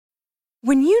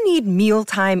When you need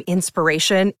mealtime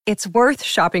inspiration, it's worth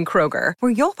shopping Kroger,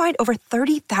 where you'll find over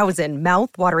 30,000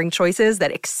 mouth-watering choices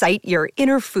that excite your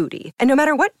inner foodie. And no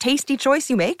matter what tasty choice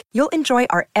you make, you'll enjoy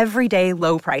our everyday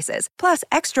low prices, plus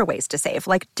extra ways to save,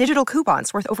 like digital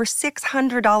coupons worth over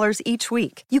 $600 each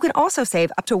week. You can also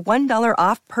save up to $1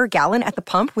 off per gallon at the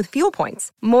pump with fuel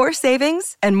points. More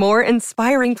savings and more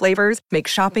inspiring flavors make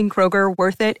shopping Kroger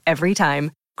worth it every time.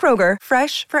 Kroger,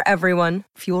 fresh for everyone.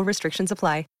 Fuel restrictions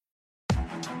apply.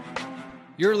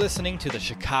 You're listening to the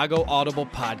Chicago Audible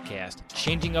Podcast,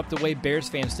 changing up the way Bears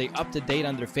fans stay up to date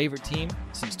on their favorite team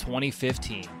since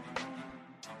 2015.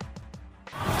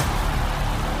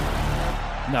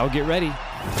 Now get ready,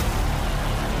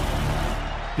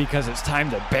 because it's time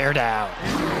to bear down.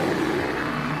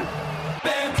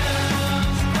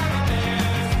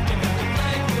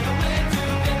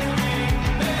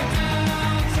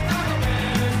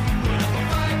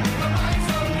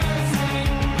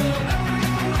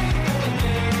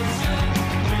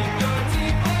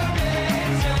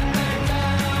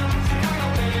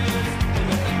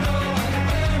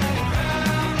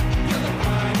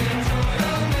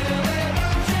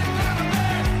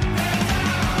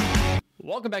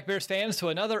 Welcome back, Bears fans, to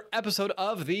another episode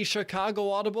of the Chicago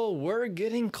Audible. We're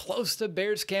getting close to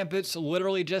Bears camp. It's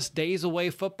literally just days away.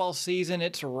 Football season,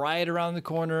 it's right around the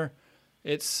corner.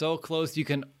 It's so close you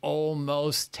can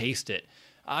almost taste it.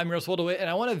 I'm Russell DeWitt, and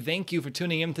I want to thank you for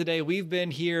tuning in today. We've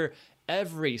been here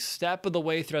every step of the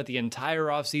way throughout the entire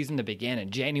offseason that began in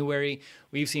January.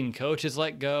 We've seen coaches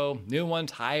let go, new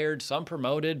ones hired, some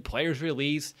promoted, players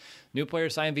released, new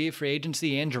players signed via free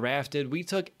agency and drafted. We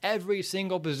took every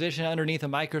single position underneath a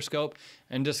microscope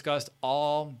and discussed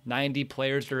all 90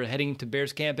 players that are heading to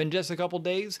Bears camp in just a couple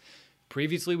days.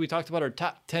 Previously, we talked about our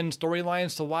top 10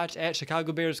 storylines to watch at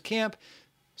Chicago Bears camp.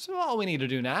 So all we need to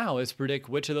do now is predict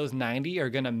which of those 90 are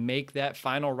going to make that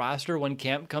final roster when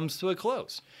camp comes to a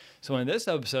close. So in this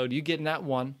episode, you get not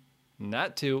one,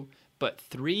 not two, but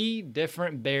three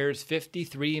different Bears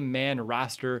 53-man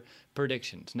roster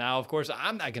predictions. Now, of course,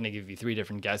 I'm not going to give you three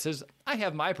different guesses. I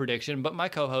have my prediction, but my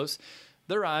co-hosts,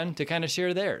 they're on to kind of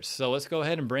share theirs. So let's go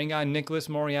ahead and bring on Nicholas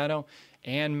Moriano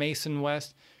and Mason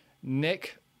West.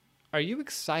 Nick, are you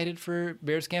excited for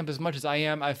Bears camp as much as I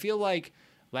am? I feel like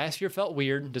last year felt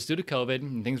weird just due to COVID,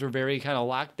 and things were very kind of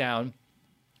locked down.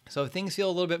 So things feel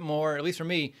a little bit more, at least for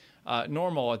me,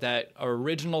 normal, at that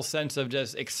original sense of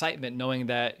just excitement, knowing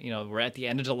that, we're at the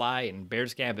end of July and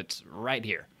Bears camp, it's right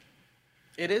here.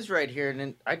 It is right here,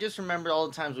 and I just remember all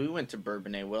the times we went to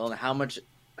Bourbonnais, Will, and how much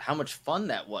fun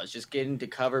that was, just getting to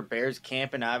cover Bears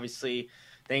camp. And obviously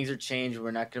things are changed.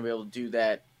 We're not going to be able to do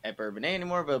that at Bourbonnais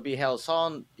anymore, but it'll be Halas Hall,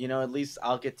 and at least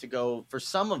I'll get to go for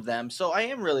some of them. So I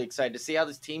am really excited to see how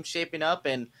this team's shaping up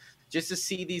and just to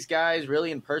see these guys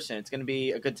really in person. It's going to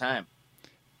be a good time.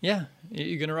 Yeah,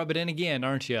 you're going to rub it in again,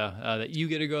 aren't you? That you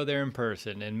get to go there in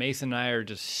person. And Mason and I are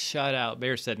just shut out.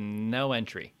 Bears said no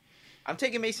entry. I'm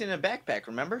taking Mason in a backpack,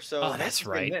 remember? So that's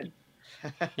right.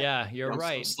 Yeah, you're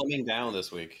right. I'm slimming down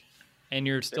this week. And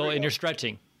you're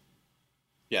stretching.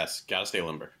 Yes, got to stay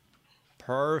limber.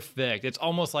 Perfect. It's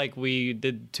almost like we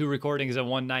did two recordings in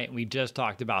one night and we just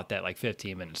talked about that like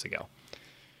 15 minutes ago.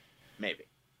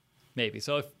 Maybe.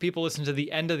 So if people listen to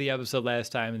the end of the episode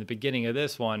last time and the beginning of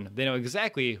this one, they know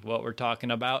exactly what we're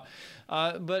talking about.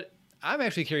 But I'm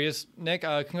actually curious, Nick,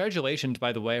 congratulations,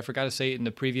 by the way. I forgot to say it in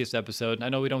the previous episode. I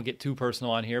know we don't get too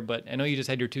personal on here, but I know you just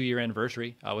had your 2-year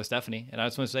anniversary with Stephanie. And I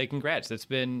just want to say congrats. It's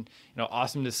been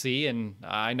awesome to see. And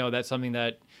I know that's something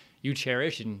that you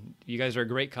cherish, and you guys are a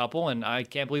great couple. And I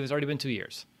can't believe it's already been 2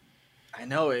 years. I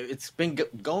know. It's been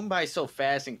going by so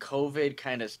fast, and COVID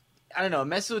kind of, I don't know, it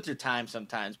messes with your time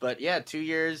sometimes. But yeah, 2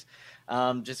 years,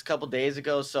 just a couple days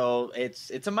ago. So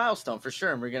it's a milestone for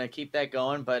sure. And we're going to keep that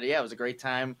going. But yeah, it was a great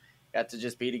time. Got to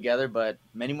just be together, but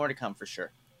many more to come for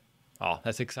sure. Oh,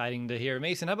 that's exciting to hear.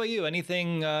 Mason, how about you?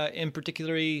 Anything in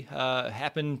particular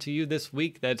happened to you this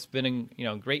week that's been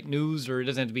great news, or it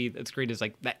doesn't have to be as great as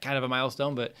like that kind of a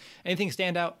milestone, but anything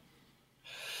stand out?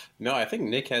 No, I think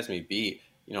Nick has me beat.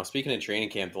 Speaking of training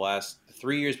camp, the last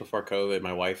 3 years before COVID,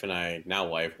 my wife and I, now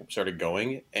wife, started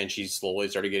going, and she slowly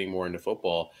started getting more into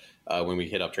football when we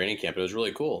hit up training camp. It was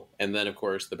really cool. And then, of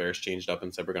course, the Bears changed up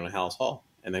and said we're going to Halas Hall.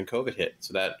 And then COVID hit.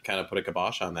 So that kind of put a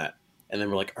kibosh on that. And then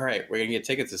we're like, all right, we're going to get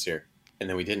tickets this year. And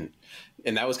then we didn't.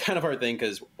 And that was kind of our thing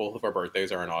because both of our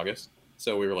birthdays are in August.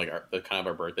 So we were like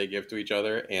our birthday gift to each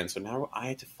other. And so now I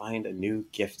had to find a new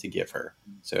gift to give her.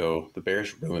 So the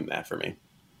Bears ruined that for me.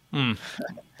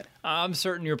 I'm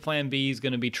certain your plan B is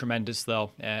going to be tremendous,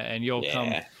 though. And you'll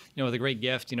come with a great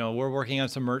gift. We're working on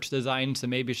some merch designs, so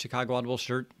maybe a Chicago Audible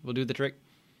shirt will do the trick.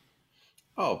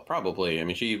 Oh, probably. I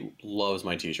mean, she loves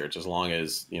my T-shirts as long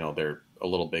as, they're a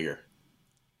little bigger.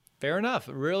 Fair enough.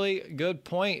 Really good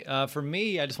point. For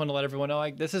me, I just want to let everyone know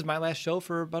this is my last show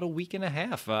for about a week and a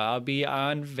half. I'll be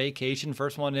on vacation,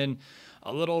 first one in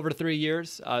a little over 3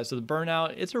 years. So the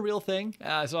burnout, it's a real thing.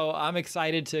 So I'm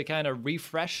excited to kind of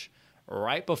refresh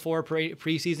right before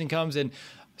preseason comes. And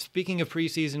speaking of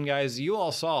preseason, guys, you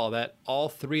all saw that all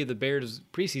 3 of the Bears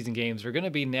preseason games are going to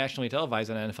be nationally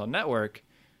televised on NFL Network.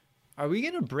 Are we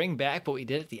going to bring back what we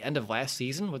did at the end of last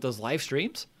season with those live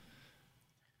streams?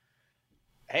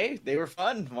 Hey, they were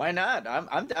fun. Why not?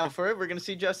 I'm down for it. We're going to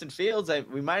see Justin Fields.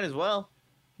 We might as well.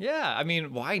 Yeah, I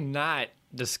mean, why not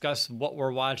discuss what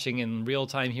we're watching in real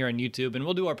time here on YouTube? And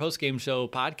we'll do our post-game show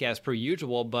podcast per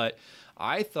usual, but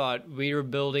I thought we were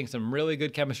building some really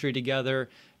good chemistry together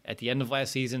at the end of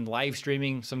last season, live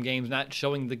streaming some games, not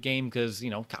showing the game because,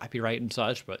 copyright and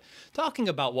such, but talking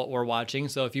about what we're watching.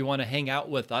 So if you want to hang out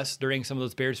with us during some of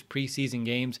those Bears preseason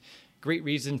games, great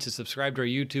reason to subscribe to our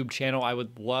YouTube channel. I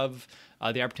would love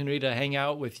the opportunity to hang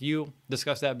out with you,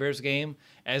 discuss that Bears game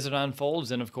as it unfolds,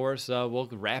 and of course, we'll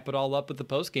wrap it all up with the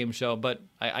post-game show. But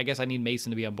I guess I need Mason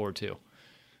to be on board too.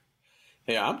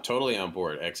 Hey, I'm totally on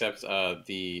board, except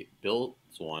the Bills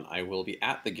one. I will be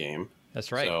at the game.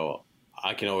 That's right. So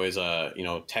I can always,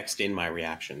 text in my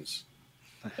reactions.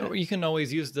 Or you can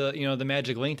always use the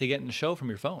magic link to get in the show from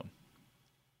your phone.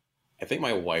 I think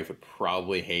my wife would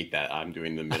probably hate that I'm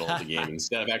doing the middle of the game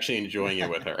instead of actually enjoying it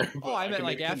with her. Oh, I meant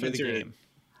like after the game.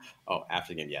 Oh,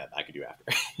 after the game. Yeah, I could do after.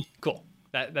 Cool.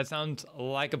 That sounds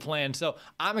like a plan. So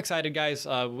I'm excited, guys.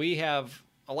 We have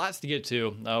a lot to get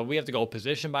to. We have to go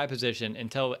position by position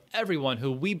and tell everyone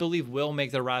who we believe will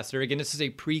make the roster. Again, this is a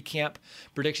pre-camp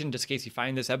prediction, just in case you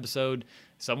find this episode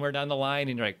somewhere down the line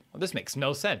and you're like, well, this makes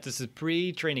no sense. This is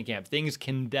pre-training camp. Things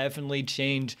can definitely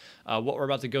change what we're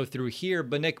about to go through here.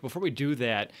 But Nick, before we do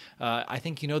that, I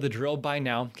think you know the drill by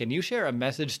now. Can you share a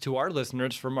message to our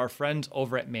listeners from our friends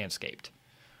over at Manscaped?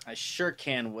 I sure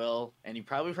can, Will. And you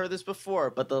probably heard this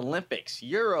before, but the Olympics,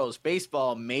 Euros,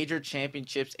 baseball, major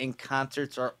championships, and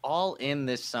concerts are all in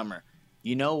this summer.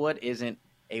 You know what isn't?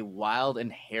 A wild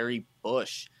and hairy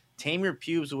bush. Tame your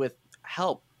pubes with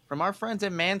help from our friends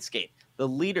at Manscaped, the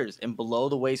leaders in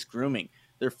below-the-waist grooming.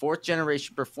 Their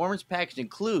 4th-generation performance package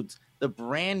includes the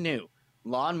brand new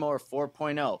Lawnmower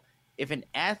 4.0. If an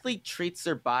athlete treats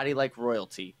their body like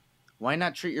royalty, why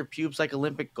not treat your pubes like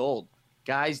Olympic gold?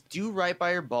 Guys, do right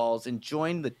by your balls and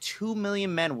join the 2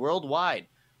 million men worldwide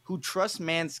who trust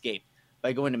Manscaped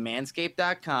by going to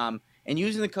manscaped.com and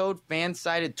using the code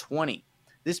FANSIDED20.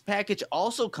 This package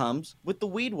also comes with the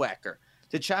Weed Whacker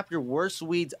to chop your worst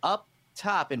weeds up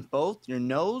top in both your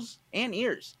nose and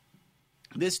ears.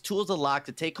 This tool is a lock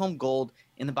to take home gold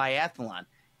in the biathlon,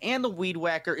 and the Weed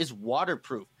Whacker is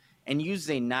waterproof and uses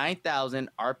a 9,000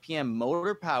 RPM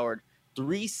motor-powered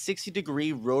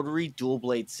 360-degree rotary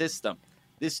dual-blade system.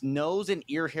 This nose and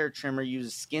ear hair trimmer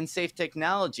uses skin-safe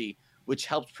technology, which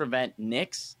helps prevent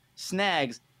nicks,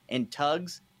 snags, and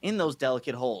tugs in those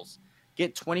delicate holes.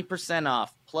 Get 20%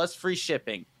 off plus free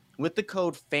shipping with the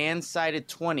code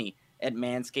FANSIDED20 at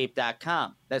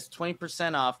manscaped.com. That's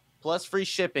 20% off plus free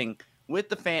shipping with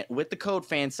the code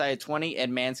FANSIDED20 at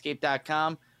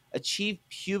manscaped.com. Achieve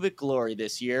pubic glory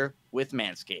this year with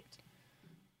Manscaped.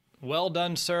 Well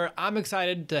done, sir. I'm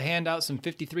excited to hand out some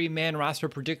 53-man roster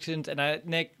predictions. And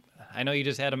Nick, I know you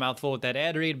just had a mouthful with that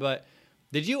ad read, but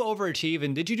did you overachieve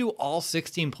and did you do all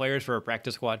 16 players for a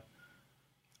practice squad?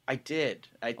 I did.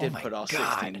 I did put all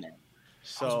 16 in.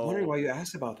 So I was wondering why you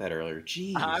asked about that earlier.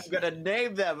 Jeez. I'm going to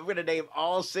name them. I'm going to name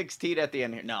all 16 at the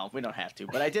end here. No, we don't have to.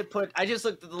 But I just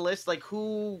looked at the list like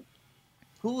who's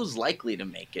likely to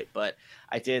make it. But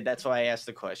I did. That's why I asked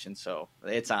the question. So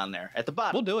it's on there at the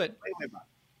bottom. We'll do it.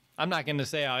 I'm not going to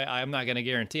say I'm not going to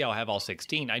guarantee I'll have all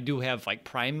 16. I do have like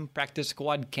prime practice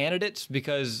squad candidates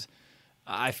because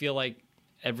I feel like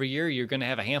every year you're going to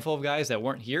have a handful of guys that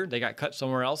weren't here. They got cut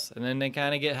somewhere else, and then they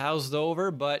kind of get housed over.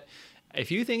 But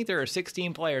if you think there are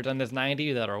 16 players on this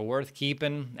 90 that are worth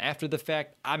keeping after the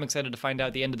fact, I'm excited to find out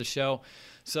at the end of the show.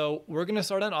 So we're going to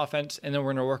start on offense, and then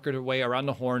we're going to work our way around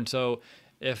the horn. So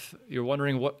if you're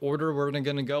wondering what order we're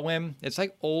going to go in, it's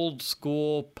like old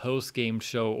school post-game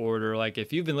show order. Like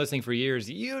if you've been listening for years,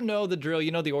 you know the drill,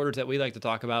 you know the orders that we like to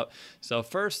talk about. So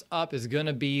first up is going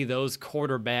to be those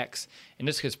quarterbacks. And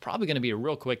this is probably going to be a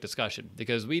real quick discussion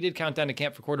because we did count down to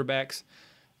camp for quarterbacks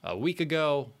a week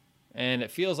ago, and it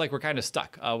feels like we're kind of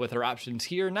stuck with our options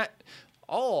here. Not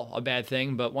all a bad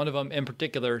thing, but one of them in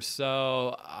particular.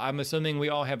 So I'm assuming we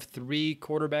all have 3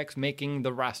 quarterbacks making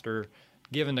the roster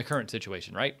given the current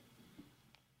situation, right?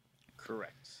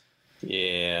 Correct.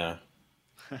 Yeah.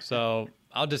 So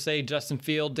I'll just say Justin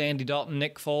Fields, Andy Dalton,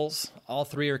 Nick Foles. All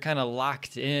three are kind of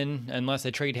locked in unless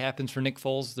a trade happens for Nick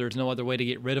Foles. There's no other way to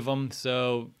get rid of them.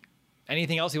 So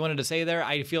anything else you wanted to say there?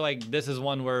 I feel like this is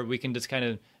one where we can just kind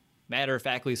of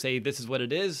matter-of-factly say this is what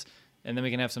it is, and then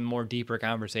we can have some more deeper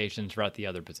conversations throughout the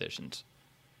other positions.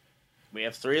 We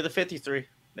have 3 of the 53.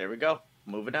 There we go.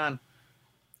 Moving on.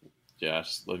 Yeah,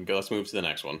 let's move to the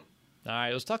next one. All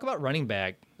right, let's talk about running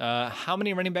back. How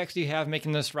many running backs do you have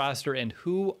making this roster, and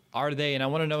who are they? And I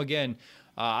want to know, again,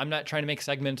 I'm not trying to make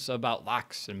segments about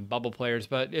locks and bubble players,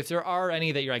 but if there are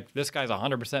any that you're like, this guy's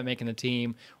 100% making the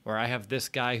team, or I have this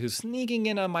guy who's sneaking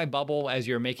in on my bubble as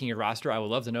you're making your roster, I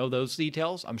would love to know those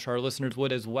details. I'm sure our listeners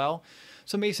would as well.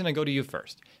 So, Mason, I go to you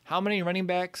first. How many running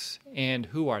backs, and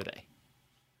who are they?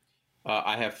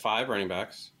 I have 5 running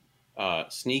backs.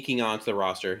 Sneaking onto the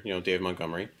roster, David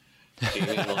Montgomery.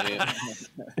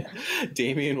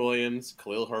 Damian Williams,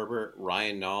 Khalil Herbert,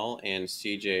 Ryan Nall, and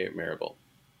CJ Marable.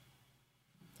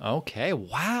 Okay,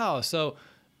 wow. So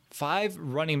 5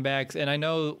 running backs, and I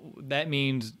know that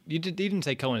means you didn't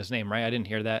say Cohen's name, right? I didn't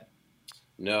hear that.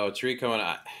 No, Tariq Cohen.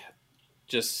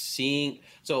 Just seeing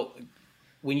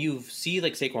when you see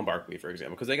like Saquon Barkley, for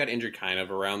example, because they got injured kind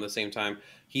of around the same time.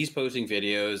 He's posting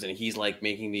videos and he's like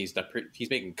making he's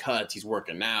making cuts. He's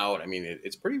working out. I mean,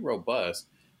 it's pretty robust.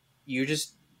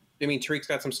 Tariq's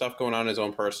got some stuff going on in his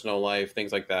own personal life,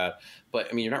 things like that. But,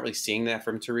 I mean, you're not really seeing that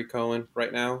from Tariq Cohen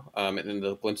right now. And then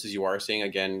the glimpses you are seeing,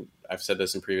 again, I've said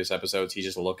this in previous episodes, he's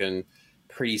just looking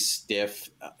pretty stiff.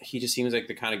 He just seems like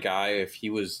the kind of guy, if he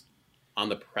was on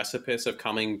the precipice of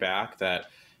coming back, that,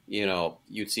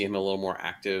 you'd see him a little more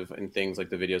active in things like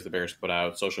the videos the Bears put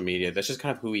out, social media. That's just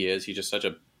kind of who he is. He's just such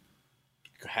a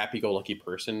happy-go-lucky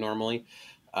person normally.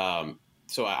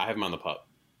 So I have him on the pup.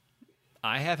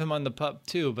 I have him on the pup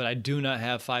too, but I do not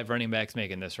have 5 running backs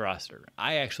making this roster.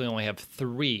 I actually only have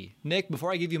 3. Nick,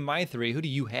 before I give you my 3, who do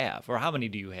you have, or how many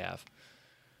do you have?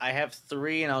 I have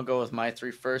 3, and I'll go with my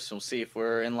 3 first. We'll see if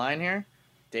we're in line here.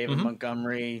 David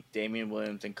Montgomery, Damian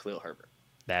Williams, and Khalil Herbert.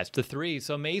 That's the 3.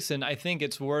 So, Mason, I think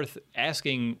it's worth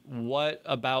asking, what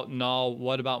about Nall,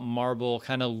 what about Marble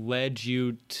kind of led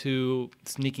you to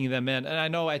sneaking them in? And I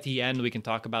know at the end we can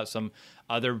talk about some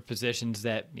other positions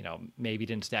that, maybe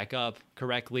didn't stack up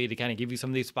correctly to kind of give you some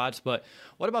of these spots. But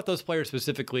what about those players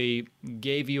specifically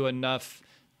gave you enough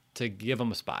to give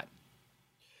them a spot?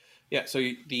 Yeah, so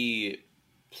the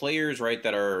players, right,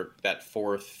 that are that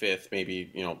 4th, 5th,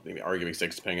 maybe arguably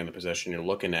 6th, depending on the position you're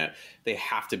looking at, they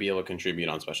have to be able to contribute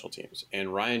on special teams.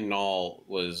 And Ryan Nall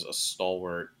was a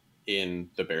stalwart in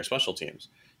the Bears special teams.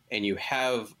 And you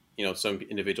have some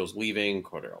individuals leaving,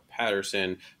 Cordero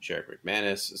Patterson, Sherrick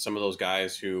McManus, some of those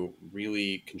guys who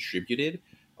really contributed.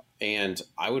 And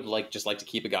I would like to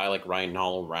keep a guy like Ryan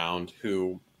Nall around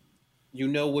who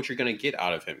what you're going to get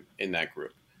out of him in that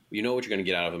group. You know what you're going to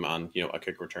get out of him on, a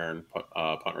kick return,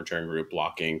 punt return group,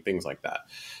 blocking, things like that.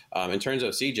 In terms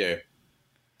of CJ,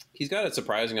 he's got a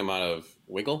surprising amount of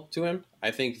wiggle to him.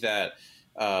 I think that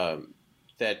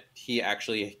that he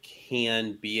actually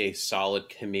can be a solid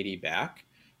committee back.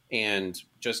 And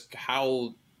just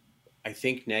how I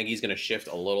think Nagy's going to shift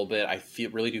a little bit. I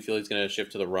really do feel he's going to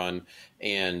shift to the run.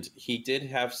 And he did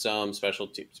have some special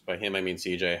teams. By him, I mean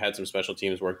CJ had some special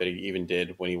teams work that he even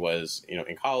did when he was, in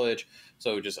college.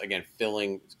 So just, again,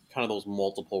 filling kind of those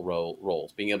multiple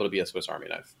roles, being able to be a Swiss Army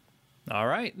knife. All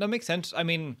right. That makes sense. I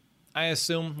mean, I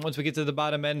assume once we get to the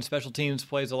bottom end, special teams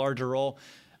plays a larger role.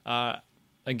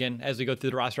 Again, as we go through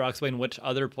the roster, I'll explain which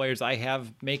other players I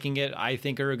have making it I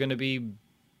think are going to be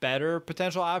better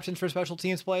potential options for special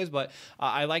teams plays, but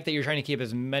I like that you're trying to keep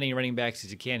as many running backs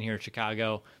as you can here in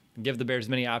Chicago. Give the Bears as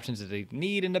many options as they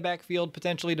need in the backfield,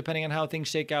 potentially, depending on how things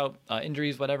shake out,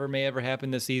 injuries, whatever may ever happen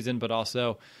this season, but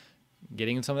also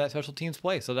getting in some of that special teams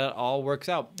play. So that all works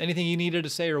out. Anything you needed to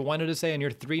say or wanted to say on your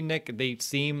 3, Nick? They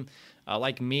seem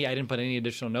like me. I didn't put any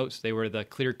additional notes. They were the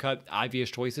clear-cut,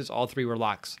 obvious choices. All 3 were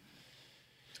locks.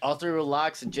 All 3 were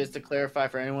locks, and just to clarify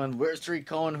for anyone, where's Tariq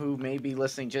Cohen, who may be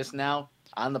listening just now?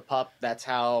 On the pup, that's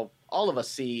how all of us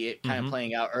see it kind of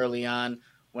playing out early on.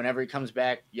 Whenever he comes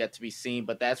back, yet to be seen.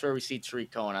 But that's where we see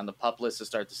Tariq Cohen on the pup list to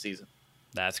start the season.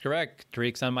 That's correct.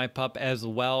 Tariq's on my pup as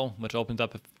well, which opens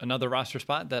up another roster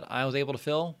spot that I was able to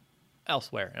fill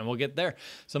elsewhere, and we'll get there.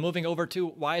 So moving over to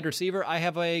wide receiver, I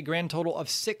have a grand total of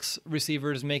 6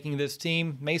 receivers making this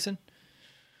team. Mason?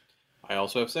 I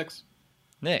also have 6.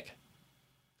 Nick?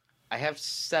 I have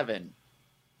 7.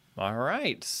 All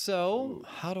right, so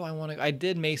how do I want to... I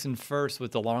did Mason first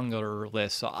with the longer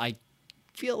list, so I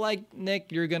feel like, Nick,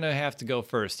 you're going to have to go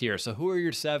first here. So who are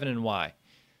your 7 and why?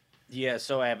 Yeah,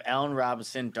 so I have Allen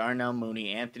Robinson, Darnell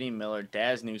Mooney, Anthony Miller,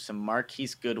 Daz Newsome,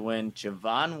 Marquise Goodwin,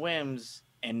 Javon Wims,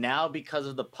 And now because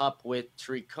of the pup with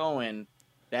Tariq Cohen,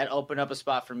 that opened up a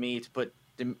spot for me to put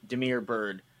Damiere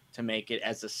Byrd to make it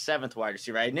as the 7th wide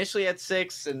receiver. I initially had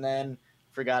 6 and then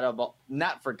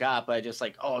not forgot, but I just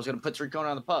I was going to put Tariq Cohen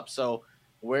on the pup. So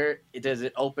where does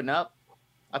it open up?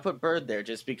 I put Byrd there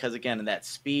just because, again, of that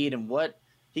speed and what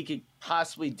he could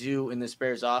possibly do in this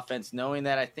Bears offense, knowing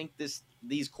that I think these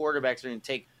quarterbacks are going to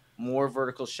take more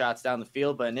vertical shots down the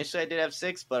field. But initially I did have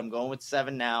 6, but I'm going with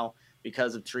 7 now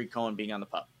because of Tariq Cohen being on the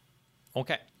pup.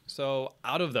 Okay, so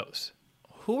out of those,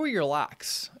 who are your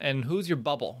locks and who's your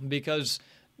bubble? Because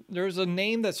there's a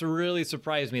name that's really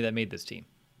surprised me that made this team.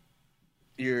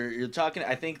 You're talking,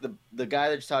 I think the guy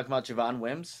that you're talking about, Javon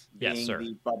Wims, being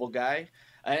the bubble guy.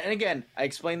 And again, I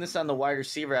explained this on the wide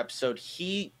receiver episode.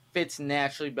 He fits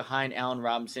naturally behind Allen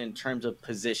Robinson in terms of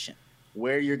position,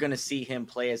 where you're going to see him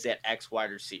play as that X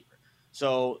wide receiver.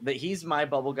 So he's my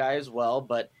bubble guy as well,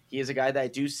 but he is a guy that I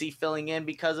do see filling in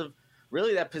because of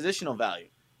really that positional value.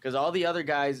 Because all the other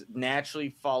guys naturally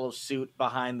follow suit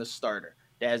behind the starter.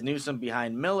 Daz Newsome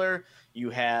behind Miller.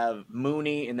 You have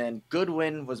Mooney, and then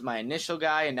Goodwin was my initial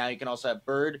guy, and now you can also have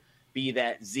Byrd be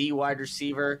that Z wide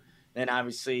receiver. Then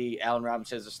obviously Allen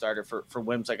Robinson is a starter for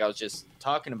Wims, like I was just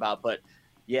talking about. But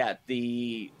yeah,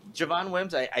 the Javon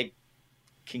Wims, I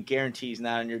can guarantee he's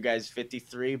not on your guys'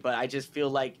 53, but I just feel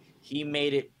like he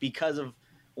made it because of,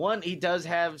 one, he does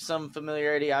have some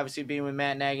familiarity, obviously being with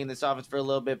Matt Nagy in this offense for a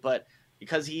little bit, but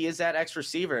because he is that X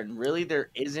receiver, and really there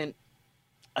isn't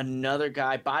another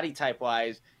guy body type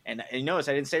wise. And you notice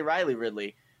I didn't say Riley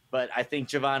Ridley, but I think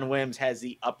Javon Wims has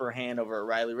the upper hand over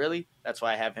Riley Ridley. That's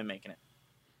why I have him making it.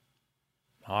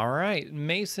 All right,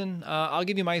 Mason, I'll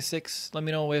give you my 6. Let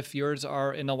me know if yours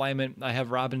are in alignment. I have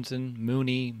Robinson,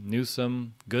 Mooney,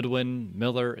 Newsome, Goodwin,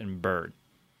 Miller, and Byrd.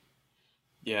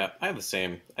 Yeah, I have the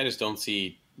same. I just don't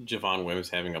see Javon Wims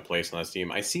having a place on this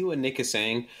team. I see what Nick is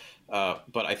saying,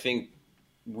 but I think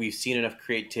we've seen enough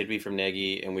creativity from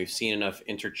Nagy, and we've seen enough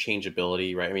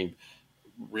interchangeability, right? I mean,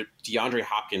 DeAndre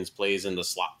Hopkins plays in the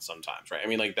slot sometimes, right? I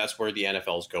mean, that's where the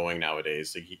NFL is going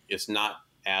nowadays. It's not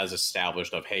as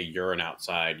established of, hey, you're an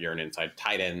outside, you're an inside.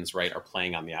 Tight ends, right, are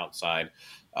playing on the outside.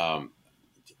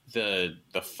 The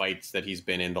fights that he's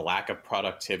been in, the lack of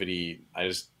productivity, I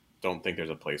just don't think there's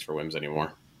a place for Wims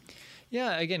anymore.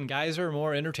 Yeah, again, guys are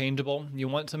more interchangeable. You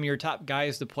want some of your top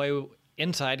guys to play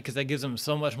inside because that gives them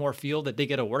so much more field that they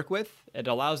get to work with. It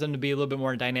allows them to be a little bit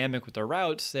more dynamic with their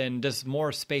routes and just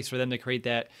more space for them to create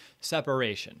that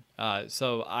separation.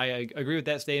 So I agree with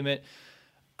that statement.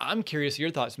 I'm curious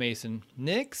your thoughts, Mason.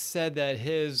 Nick said that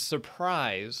his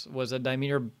surprise was a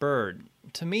Damiere Byrd.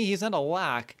 To me, he's not a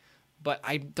lock, but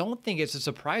I don't think it's a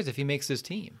surprise if he makes this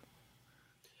team.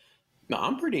 No,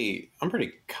 I'm pretty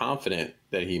confident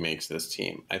that he makes this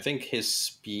team. I think his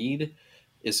speed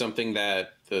is something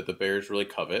that the Bears really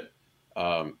covet.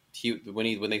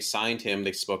 When they signed him,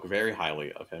 they spoke very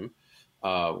highly of him.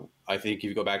 I think if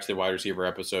you go back to the wide receiver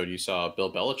episode, you saw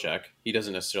Bill Belichick. He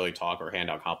doesn't necessarily talk or hand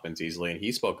out compliments easily, and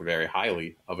he spoke very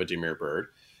highly of a Damiere Byrd.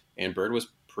 And Byrd was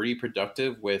pretty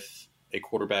productive with a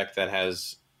quarterback that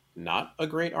has not a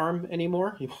great arm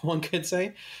anymore, one could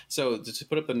say. So to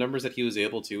put up the numbers that he was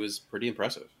able to is pretty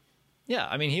impressive. Yeah,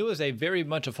 I mean, he was a very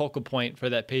much a focal point for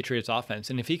that Patriots offense.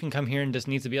 And if he can come here and just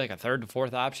needs to be like a 3rd to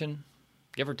 4th option,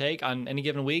 give or take, on any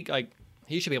given week,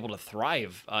 he should be able to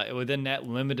thrive within that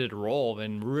limited role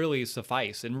and really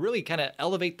suffice and really kind of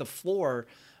elevate the floor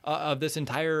of this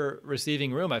entire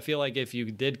receiving room. I feel like if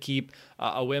you did keep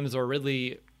a Wims or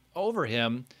Ridley over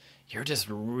him, you're just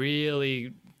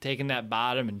really taking that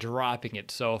bottom and dropping it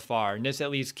so far. And this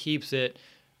at least keeps it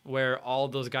where all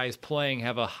those guys playing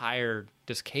have a higher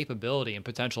just capability and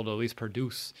potential to at least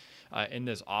produce in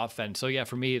this offense. So yeah,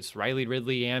 for me, it's Riley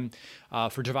Ridley, and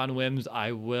for Javon Wims,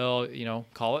 I will,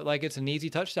 call it like it's an easy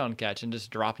touchdown catch and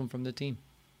just drop him from the team.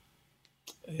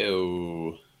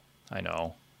 Ew. I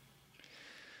know.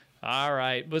 All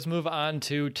right, let's move on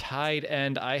to tight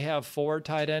end. I have 4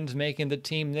 tight ends making the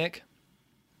team, Nick.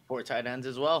 4 tight ends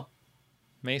as well.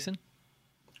 Mason?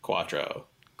 Quattro.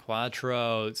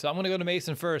 So I'm going to go to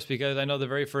Mason first because I know the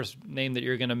very first name that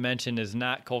you're going to mention is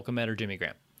not Cole Kmet or Jimmy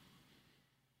Graham.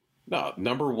 No,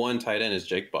 number 1 tight end is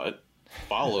Jake Butt,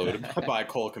 followed by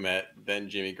Cole Kmet, then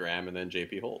Jimmy Graham, and then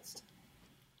J.P. Holtz.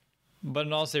 But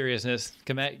in all seriousness,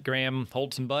 Kmet, Graham,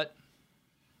 Holtz, and Butt?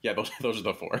 Yeah, those are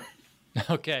the 4.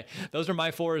 Okay, those are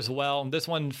my 4 as well. This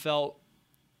one felt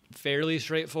fairly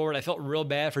straightforward. I felt real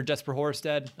bad for Jesper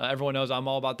Horsted. Everyone knows I'm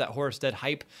all about that Horsted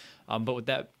hype, but with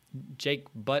that Jake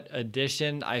Butt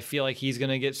addition, I feel like he's going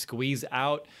to get squeezed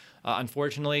out.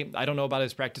 Unfortunately, I don't know about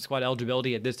his practice squad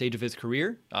eligibility at this stage of his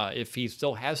career. If he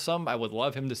still has some, I would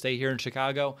love him to stay here in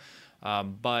Chicago.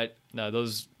 But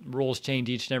those rules change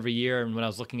each and every year. And when I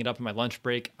was looking it up in my lunch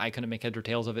break, I couldn't make heads or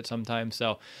tails of it sometimes.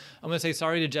 So I'm going to say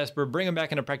sorry to Jesper. Bring him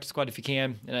back in a practice squad if you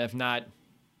can. And if not,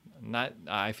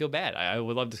 I feel bad. I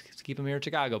would love to keep him here in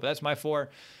Chicago. But that's my 4.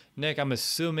 Nick, I'm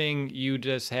assuming you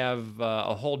just have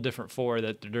a whole different 4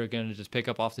 that they're going to just pick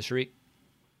up off the street.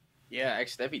 Yeah,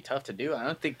 actually, that'd be tough to do. I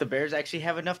don't think the Bears actually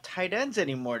have enough tight ends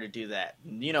anymore to do that.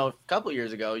 A couple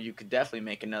years ago, you could definitely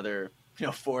make another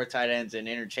 4 tight ends and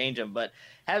interchange them. But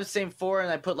have the same 4,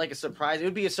 and I put like a surprise. It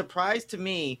would be a surprise to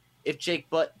me if Jake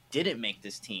Butt didn't make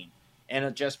this team,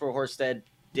 and Jesper Horsted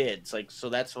did. So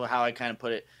that's how I kind of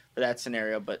put it for that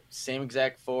scenario. But same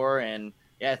exact 4, and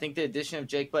yeah, I think the addition of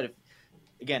Jake Butt,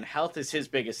 again, health is his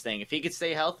biggest thing. If he could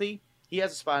stay healthy, he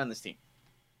has a spot on this team.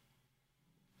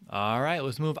 All right,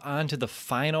 let's move on to the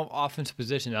final offensive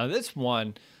position. Now, this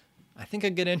one, I think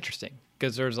could get interesting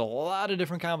because there's a lot of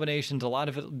different combinations, a lot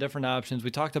of different options.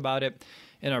 We talked about it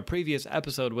in our previous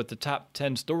episode with the top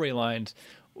 10 storylines.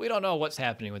 We don't know what's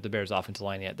happening with the Bears offensive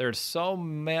line yet. There's so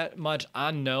much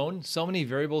unknown, so many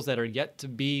variables that are yet to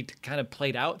be kind of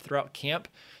played out throughout camp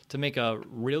to make a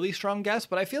really strong guess,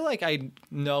 but I feel like I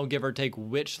know, give or take,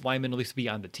 which linemen at least be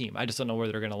on the team. I just don't know where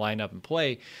they're going to line up and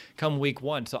play come week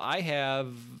 1. So I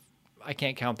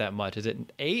can't count that much. Is it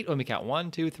 8? Let me count.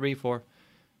 1, 2, 3, 4,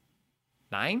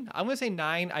 9? I'm going to say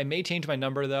 9. I may change my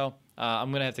number, though.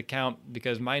 I'm going to have to count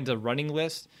because mine's a running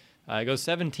list. It goes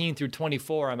 17 through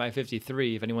 24 on my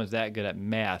 53, if anyone's that good at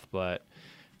math. But,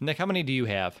 Nick, how many do you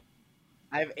have?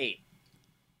 I have 8.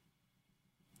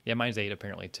 Yeah, mine's 8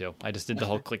 apparently too. I just did the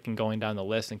whole clicking going down the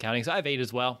list and counting. So I have 8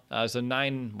 as well. So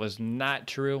 9 was not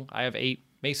true. I have 8.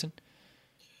 Mason?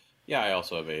 Yeah, I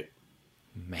also have 8.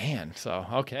 Man, so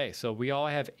okay. So we all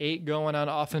have 8 going on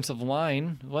offensive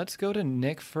line. Let's go to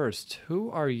Nick first. Who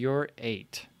are your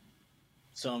 8?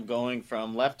 So I'm going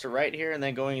from left to right here and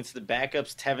then going into the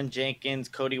backups: Tevin Jenkins,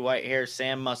 Cody Whitehair,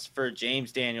 Sam Musford,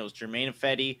 James Daniels, Jermaine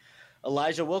Ifedi,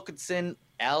 Elijah Wilkinson,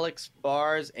 Alex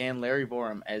Bars, and Larry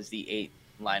Borum as the 8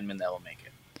 linemen that will make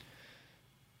it.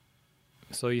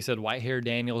 So you said Whitehair,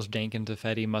 Daniels, Jenkins,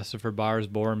 Ifedi, Mustapher, Bars,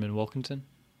 Borum, and Wilkinson?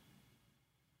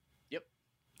 Yep.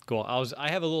 Cool.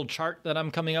 I have a little chart that I'm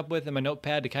coming up with in my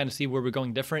notepad to kind of see where we're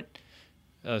going different.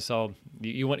 So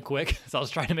you went quick, so I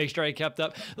was trying to make sure I kept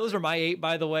up. Those are my 8,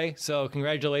 by the way, so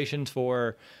congratulations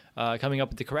for coming up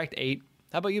with the correct 8.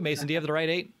 How about you, Mason? Do you have the right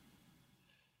 8?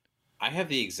 I have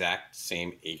the exact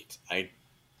same 8.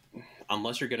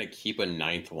 Unless you're going to keep a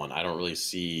 9th one, I don't really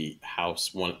see how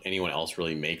anyone else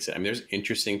really makes it. I mean, there's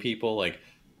interesting people like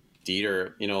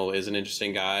Dieter, is an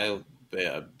interesting guy.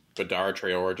 Badar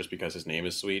Traore, just because his name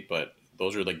is sweet. But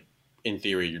those are, like, in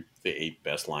theory, the 8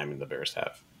 best linemen the Bears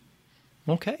have.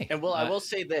 Okay. And I will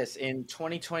say this. In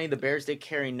 2020, the Bears did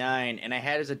carry 9, and I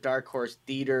had as a dark horse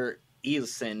Dieter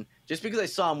Eilson, just because I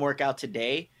saw him work out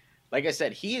today. Like I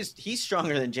said, he's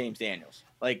stronger than James Daniels.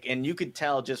 And you could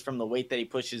tell just from the weight that he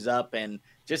pushes up and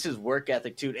just his work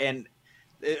ethic too. And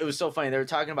it was so funny. They were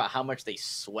talking about how much they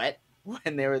sweat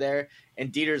when they were there.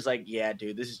 And Dieter's like, yeah,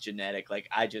 dude, this is genetic. Like,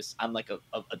 I'm like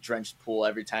a drenched pool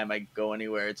every time I go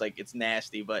anywhere. It's like, it's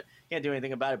nasty, but can't do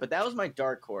anything about it. But that was my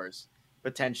dark horse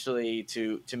potentially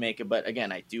to make it. But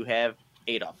again, I do have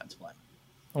 8 offensive linemen.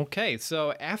 Okay.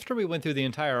 So after we went through the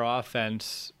entire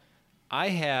offense, I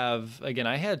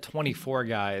had 24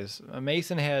 guys.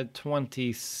 Mason had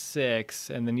 26,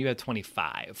 and then you had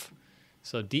 25.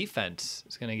 So defense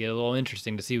is going to get a little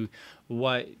interesting to see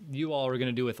what you all are going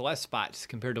to do with less spots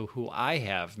compared to who I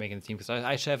have making the team, because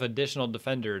I should have additional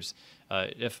defenders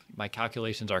if my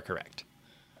calculations are correct.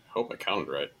 I hope I counted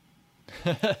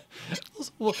right.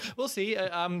 We'll see.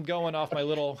 I'm going off my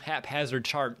little haphazard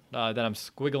chart that I'm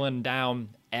squiggling down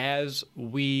as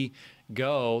we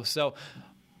go. So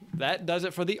that does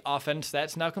it for the offense.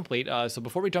 That's now complete. So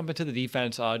before we jump into the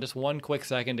defense, just one quick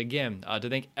second again to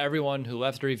thank everyone who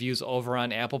left reviews over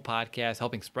on Apple Podcasts,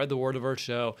 helping spread the word of our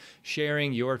show,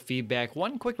 sharing your feedback.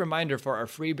 One quick reminder for our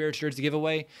free Bears jersey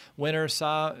giveaway. Winner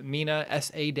Samina,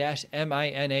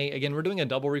 S-A-M-I-N-A. Again, we're doing a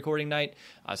double recording night.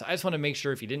 So I just want to make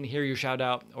sure if you didn't hear your shout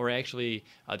out or actually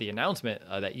the announcement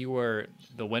that you were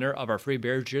the winner of our free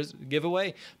Bears jersey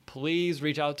giveaway, please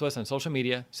reach out to us on social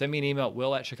media. Send me an email at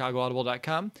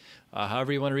will@chicagoaudible.com.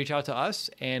 However you want to reach out to us,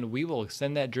 and we will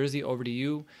send that jersey over to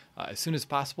you as soon as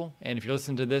possible. And if you're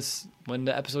listening to this when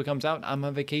the episode comes out, I'm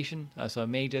on vacation, so it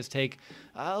may just take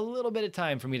a little bit of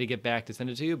time for me to get back to send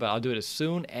it to you, but I'll do it as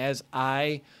soon as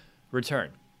I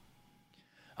return.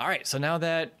 All right, so now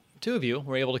that 2 of you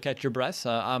were able to catch your breaths,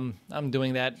 I'm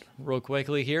doing that real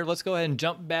quickly here. Let's go ahead and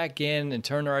jump back in and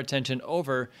turn our attention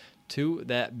over to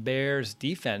that Bears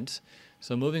defense.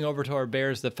 So moving over to our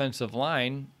Bears defensive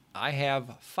line, I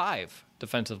have 5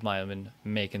 defensive linemen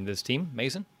making this team.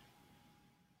 Mason?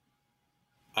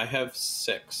 I have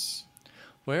 6.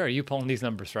 Where are you pulling these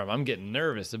numbers from? I'm getting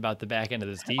nervous about the back end of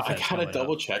this defense. I gotta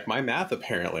double check my math.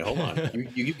 Apparently, hold on.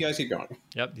 you guys keep going.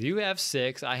 Yep, you have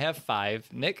 6. I have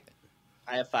 5. Nick,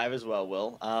 I have 5 as well.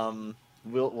 Will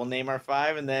we'll name our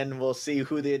 5 and then we'll see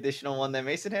who the additional one that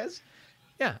Mason has.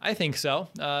 yeah, I think so.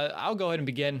 I'll go ahead and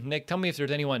begin. Nick, tell me if there's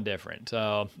anyone different.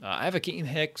 So I have Akeem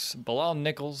Hicks, Bilal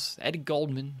Nichols, Eddie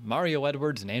Goldman, Mario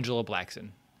Edwards, and Angelo Blackson.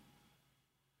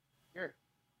 Here.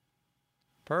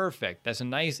 Perfect. That's a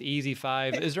nice, easy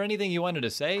 5. Is there anything you wanted to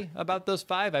say about those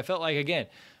 5? I felt like, again,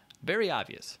 very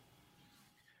obvious.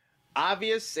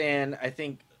 Obvious, and I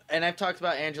think, and I've talked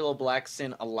about Angelo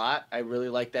Blackson a lot. I really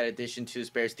like that addition to this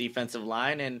Bears defensive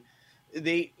line, and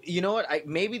you know what?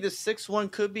 Maybe the 6th one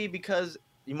could be because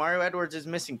Mario Edwards is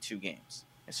missing 2 games,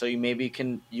 and so you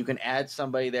can add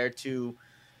somebody there to,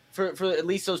 for at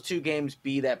least those 2 games,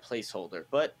 be that placeholder.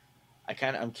 But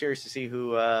I'm curious to see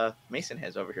who Mason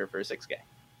has over here for a 6th guy.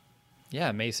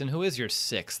 Yeah, Mason, who is your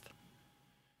 6th?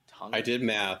 Tonga. I did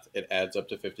math. It adds up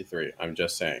to 53. I'm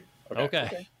just saying.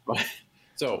 Okay.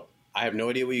 So I have no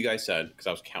idea what you guys said because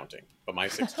I was counting. But my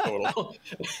 6 total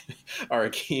are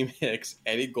Akeem Hicks,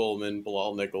 Eddie Goldman,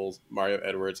 Bilal Nichols, Mario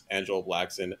Edwards, Angelo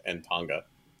Blackson, and Tonga.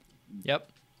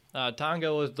 Yep.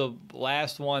 Tonga was the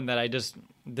last one that I just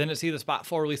didn't see the spot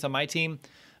for, at least on my team.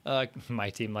 My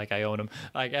team, like I own them.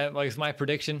 Like it's my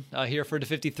prediction here for the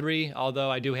 53,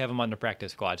 although I do have him on the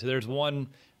practice squad. So there's one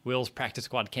Will's practice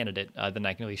squad candidate that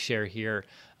I can really share here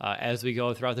as we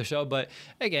go throughout the show. But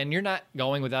again, you're not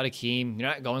going without Akeem. You're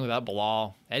not going without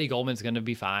Bilal. Eddie Goldman's going to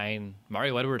be fine.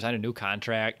 Mario Edwards signed a new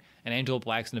contract, and Angelo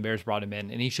Blackson, the Bears brought him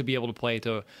in, and he should be able to play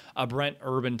to a Brent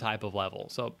Urban type of level.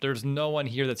 So there's no one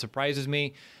here that surprises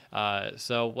me.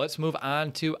 So let's move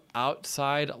on to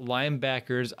outside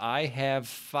linebackers. I have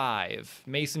 5.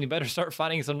 Mason, you better start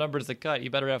finding some numbers to cut. You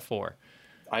better have 4.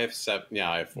 I have 7.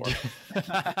 Yeah, I have 4.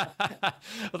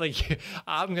 Like,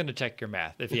 I'm gonna check your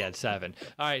math if you had 7.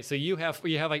 All right, so you have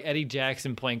like Eddie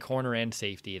Jackson playing corner and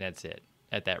safety, and that's it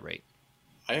at that rate.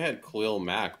 I had Khalil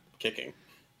Mack kicking.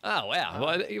 Oh wow!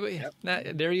 Well,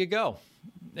 there you go.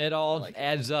 It all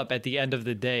adds up at the end of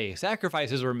the day.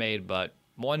 Sacrifices were made, but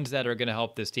ones that are going to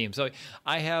help this team. So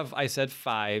I said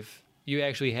 5. You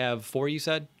actually have 4. You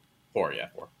said 4. Yeah,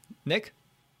 4. Nick?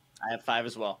 I have 5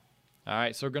 as well. All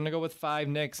right, so we're going to go with 5,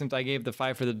 Nick, since I gave the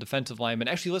 5 for the defensive lineman.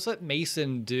 Actually, let's let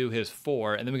Mason do his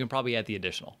 4, and then we can probably add the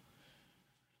additional.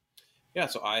 Yeah,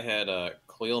 so I had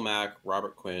Khalil Mack,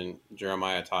 Robert Quinn,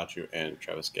 Jeremiah Tachu, and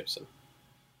Travis Gibson.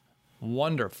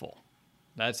 Wonderful.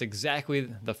 That's exactly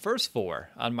the first 4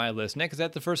 on my list. Nick, is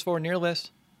that the first 4 on your list?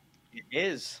 It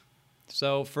is.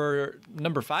 So for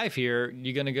number 5 here,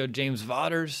 you're going to go James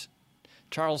Vaughters,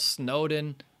 Charles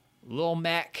Snowden, Lil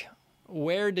Mac.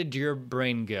 Where did your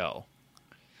brain go?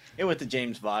 It went to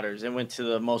James Vaughters. It went to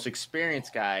the most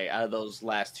experienced guy out of those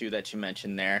last 2 that you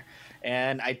mentioned there.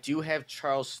 And I do have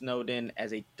Charles Snowden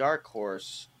as a dark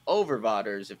horse over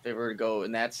Vaughters if they were to go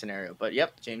in that scenario. But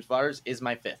yep, James Vaughters is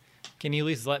my 5th. Can you at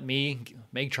least let me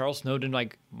make Charles Snowden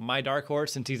like my dark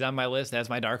horse, since he's on my list as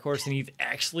my dark horse and he's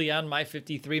actually on my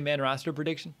 53-man roster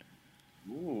prediction?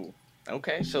 Ooh,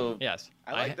 okay. So yes,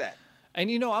 I like that. And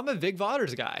I'm a big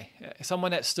Vaughters guy,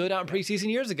 someone that stood out in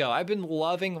preseason years ago. I've been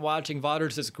loving watching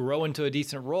Vaughters just grow into a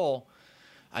decent role.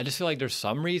 I just feel like there's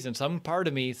some reason, some part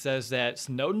of me says that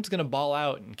Snowden's going to ball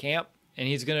out in camp, and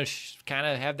he's going to kind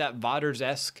of have that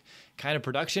Vaughters-esque kind of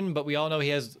production, but we all know he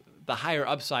has the higher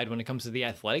upside when it comes to the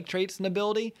athletic traits and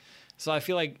ability. So I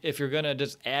feel like if you're going to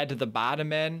just add to the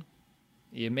bottom end,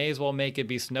 you may as well make it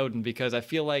be Snowden, because I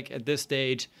feel like at this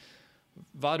stage,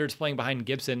 Vaughters playing behind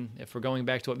Gibson, if we're going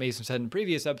back to what Mason said in the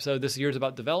previous episode, this year is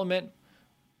about development.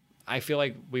 I feel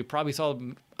like we probably saw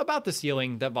about the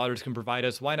ceiling that Vaughters can provide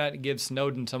us. Why not give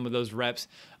Snowden some of those reps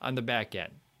on the back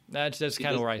end? That's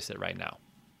kind of where I sit right now.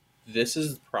 This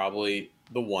is probably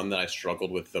the one that I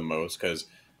struggled with the most, because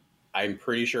I'm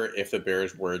pretty sure if the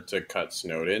Bears were to cut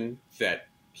Snowden, that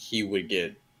he would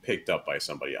get picked up by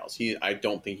somebody else. I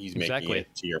don't think he's making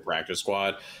it to your practice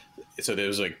squad. So there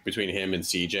was like between him and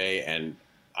CJ, and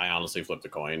I honestly flipped a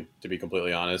coin, to be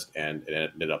completely honest, and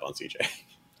it ended up on CJ.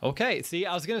 Okay, see,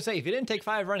 I was going to say, if you didn't take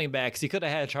 5 running backs, you could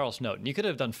have had Charles Snowden. You could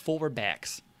have done 4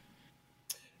 backs.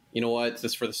 You know what?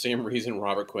 Just for the same reason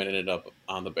Robert Quinn ended up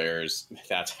on the Bears,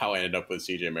 that's how I ended up with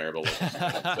CJ Marable.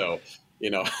 So,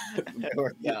 you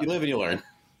live and you learn.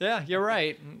 Yeah, you're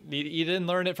right. You didn't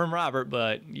learn it from Robert,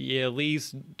 but you at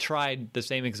least tried the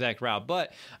same exact route.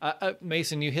 But,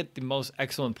 Mason, you hit the most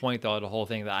excellent point, though, of the whole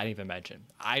thing that I didn't even mention.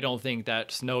 I don't think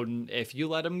that Snowden, if you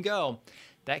let him go,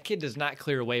 that kid does not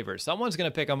clear waivers. Someone's going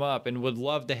to pick him up and would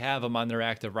love to have him on their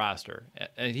active roster,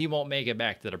 and he won't make it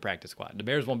back to the practice squad. The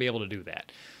Bears won't be able to do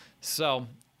that. So,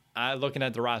 looking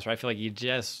at the roster, I feel like you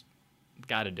just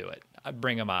got to do it.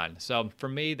 Bring him on. So, for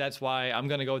me, that's why I'm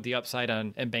going to go with the upside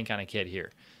and bank on a kid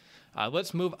here.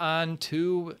 Let's move on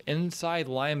to inside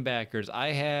linebackers.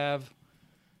 I have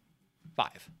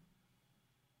 5.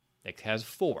 Nick has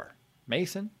 4.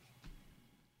 Mason?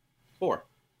 4.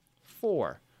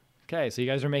 4. Okay, so you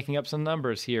guys are making up some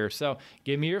numbers here. So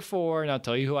give me your 4, and I'll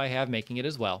tell you who I have making it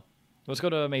as well. Let's go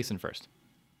to Mason first.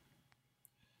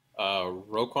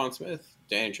 Roquan Smith,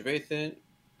 Dan Trevathan,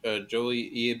 Joey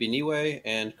Iyiegbuniwe,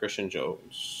 and Christian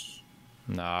Jones.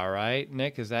 All right,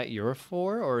 Nick, is that your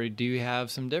 4, or do you have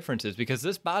some differences? Because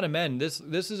this bottom end, this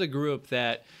is a group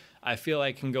that I feel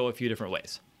like can go a few different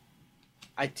ways.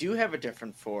 I do have a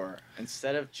different 4.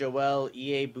 Instead of Joel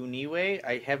Iyiegbuniwe,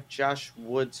 I have Josh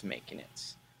Woods making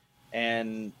it.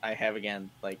 And I have, again,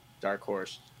 like dark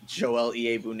horse, Joel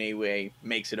Iyiegbuniwe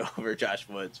makes it over Josh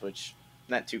Woods, which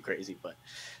not too crazy, but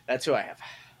that's who I have.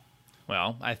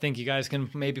 Well, I think you guys can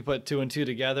maybe put 2 and 2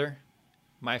 together.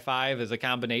 My 5 is a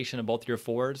combination of both your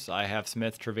 4s. I have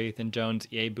Smith, Trevathan, Jones,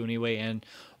 Iyiegbuniwe, and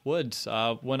Woods.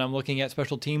 When I'm looking at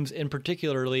special teams in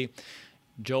particularly,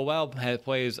 Joel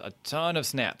plays a ton of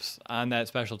snaps on that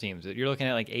special teams. You're looking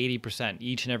at like 80%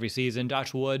 each and every season.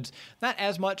 Josh Woods, not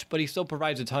as much, but he still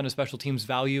provides a ton of special teams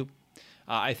value.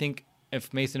 I think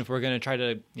if we're going to try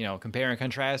to compare and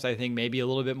contrast, I think maybe a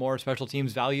little bit more special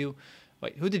teams value.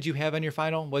 Wait, who did you have on your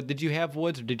final? What did you have,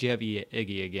 Woods, or did you have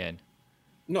Iggy again?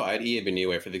 No, I had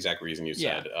Iyiegbuniwe for the exact reason you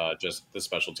said, just the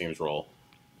special teams role.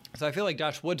 So I feel like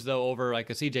Josh Woods, though, over like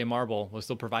a CJ Marble, will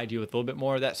still provide you with a little bit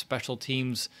more of that special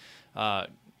teams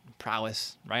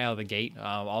prowess right out of the gate.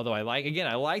 Although I like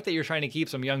that you're trying to keep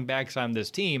some young backs on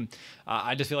this team.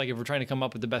 I just feel like if we're trying to come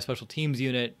up with the best special teams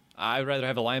unit, I'd rather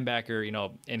have a linebacker,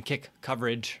 in kick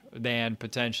coverage than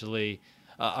potentially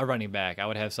a running back. I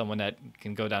would have someone that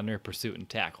can go down there, pursuit, and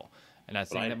tackle. And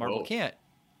that's saying that Marble can't.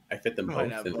 I fit them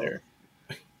both in there.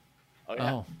 Oh,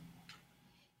 yeah. Oh.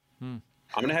 I'm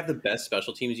going to have the best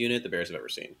special teams unit the Bears have ever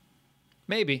seen.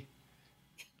 Maybe.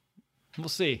 We'll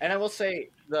see. And I will say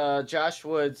the Josh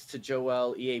Woods to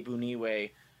Joel Iyiegbuniwe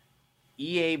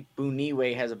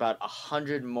has about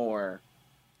 100 more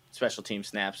special team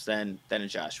snaps than a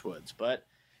Josh Woods. But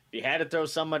if you had to throw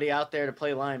somebody out there to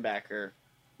play linebacker,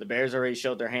 the Bears already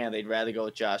showed their hand. They'd rather go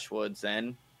with Josh Woods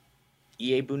than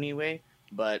Iyiegbuniwe,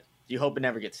 but you hope it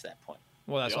never gets to that point.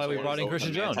 Well, that's why we brought in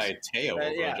Christian Jones. Teo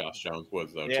over Josh Jones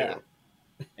Woods, though, too.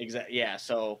 Exactly. Yeah.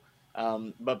 So,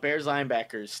 but Bears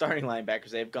linebackers, starting linebackers,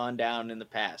 they've gone down in the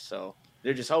past. So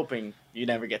they're just hoping you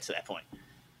never get to that point.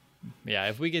 Yeah.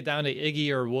 If we get down to Iggy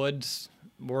or Woods,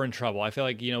 we're in trouble. I feel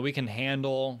like, we can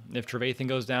handle if Trevathan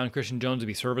goes down, Christian Jones would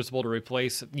be serviceable to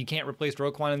replace. You can't replace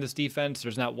Roquan in this defense.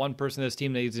 There's not one person in this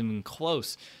team that is even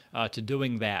close to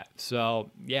doing that. So,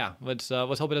 yeah, let's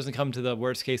hope it doesn't come to the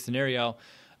worst case scenario.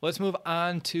 Let's move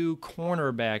on to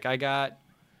cornerback. I got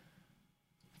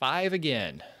 5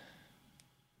 again.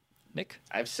 Nick?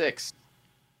 I have 6.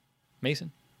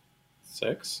 Mason?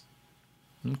 6.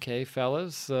 Okay,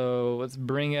 fellas. So let's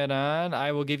bring it on.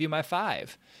 I will give you my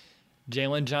 5.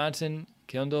 Jalen Johnson,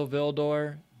 Kindle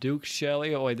Vildor, Duke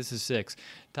Shelley. Oh, wait, this is 6.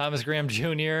 Thomas Graham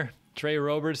Jr., Trey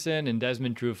Robertson, and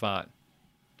Desmond Trufant.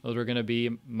 Those are going to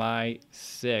be my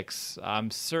 6.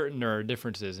 I'm certain there are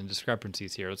differences and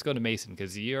discrepancies here. Let's go to Mason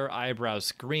because your eyebrows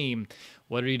scream.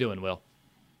 What are you doing, Will?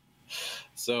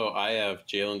 So I have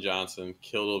Jalen Johnson,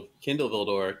 Kindle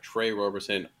Vildor, Trey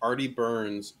Robertson, Artie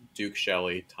Burns, Duke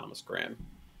Shelley, Thomas Graham.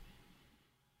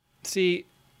 See,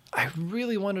 I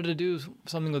really wanted to do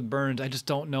something with Burns. I just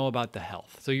don't know about the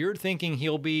health. So you're thinking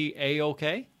he'll be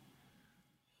A-okay?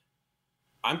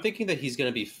 I'm thinking that he's going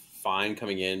to be fine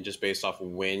coming in just based off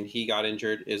when he got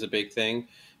injured is a big thing.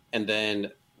 And then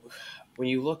when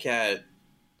you look at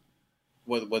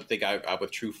what they got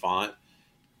with Trufant,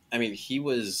 I mean, he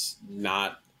was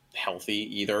not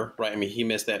healthy either, right? I mean, he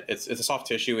missed that. It's a soft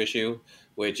tissue issue,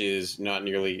 which is not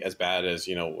nearly as bad as,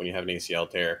 when you have an ACL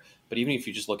tear. But even if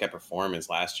you just look at performance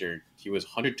last year, he was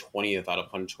 120th out of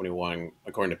 121,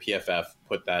 according to PFF,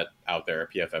 put that out there.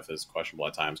 PFF is questionable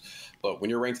at times. But when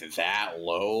you're ranked that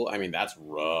low, I mean, that's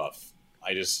rough.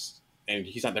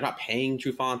 They're not paying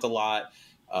Trufant a lot.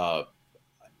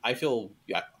 I feel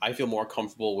more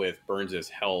comfortable with Burns'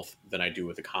 health than I do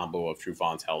with the combo of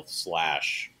Trufant's health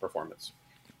 / performance.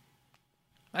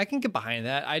 I can get behind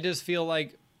that. I just feel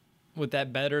like with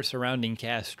that better surrounding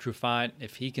cast, Trufant,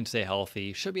 if he can stay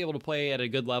healthy, should be able to play at a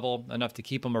good level enough to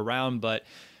keep him around. But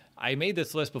I made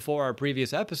this list before our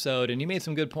previous episode, and you made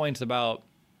some good points about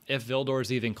if Vildor's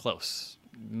even close.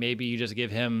 maybe you just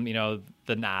give him,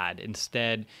 the nod.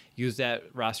 Instead, use that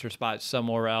roster spot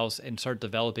somewhere else and start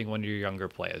developing one of your younger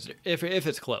players if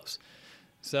it's close.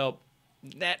 So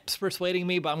that's persuading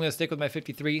me, but I'm going to stick with my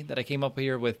 53 that I came up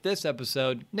here with this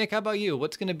episode. Nick, how about you?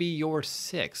 What's going to be your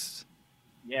 6th?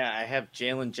 Yeah, I have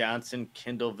Jalen Johnson,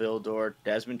 Kindle Vildor,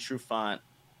 Desmond Trufant,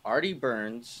 Artie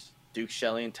Burns, Duke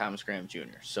Shelley, and Thomas Graham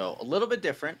Jr. So a little bit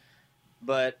different.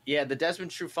 But, yeah, the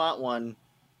Desmond Trufant one,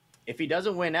 if he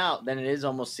doesn't win out, then it is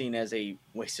almost seen as a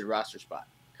wasted roster spot.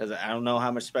 Because I don't know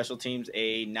how much special teams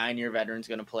a 9-year veteran is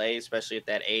going to play, especially at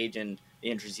that age and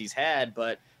the injuries he's had.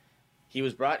 But he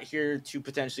was brought here to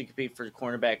potentially compete for the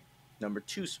cornerback number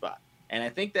 2 spot. And I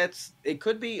think it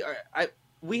could be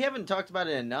we haven't talked about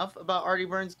it enough about Artie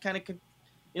Burns kind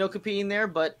of competing there,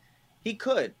 but he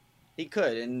could.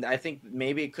 And I think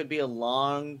maybe it could be a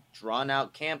long,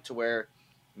 drawn-out camp to where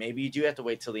maybe you do have to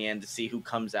wait till the end to see who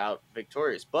comes out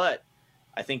victorious. But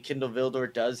I think Kindle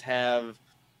Vildor does have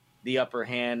the upper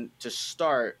hand to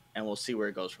start, and we'll see where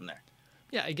it goes from there.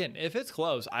 Yeah, again, if it's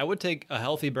close, I would take a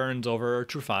healthy Burns over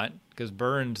Trufant because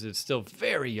Burns is still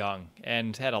very young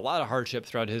and had a lot of hardship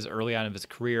throughout his early on of his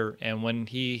career. And when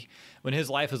his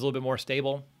life was a little bit more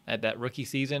stable at that rookie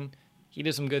season, he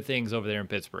did some good things over there in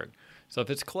Pittsburgh. So if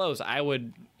it's close, I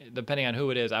would, depending on who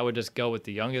it is, I would just go with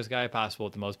the youngest guy possible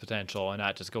with the most potential and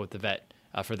not just go with the vet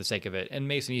for the sake of it. And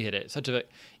Mason, you hit it. Such a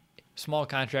small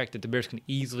contract that the Bears can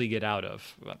easily get out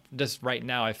of. Just right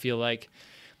now, I feel like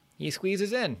he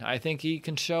squeezes in. I think he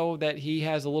can show that he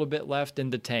has a little bit left in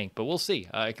the tank, but we'll see.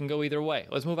 It can go either way.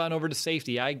 Let's move on over to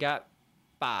safety. I got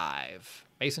 5.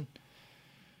 Mason?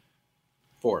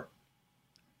 4.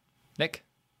 Nick?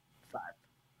 5.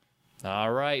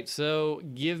 All right, so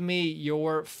give me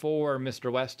your 4,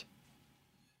 Mr. West.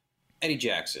 Eddie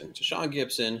Jackson, Deshaun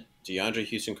Gibson, DeAndre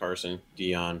Houston Carson,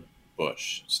 Deion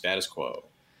Bush. Status quo.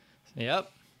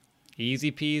 Yep.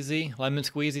 Easy peasy, lemon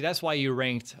squeezy. That's why you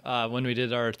ranked when we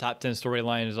did our top 10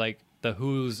 storylines, like the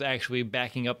who's actually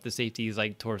backing up the safeties,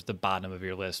 like towards the bottom of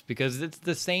your list, because it's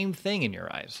the same thing in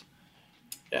your eyes.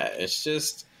 Yeah, it's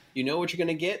just, you know what you're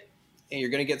going to get, and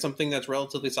you're going to get something that's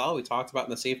relatively solid. We talked about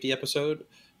in the safety episode.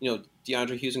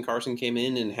 DeAndre Houston Carson came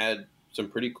in and had some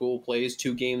pretty cool plays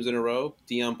 2 games in a row.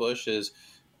 Deion Bush has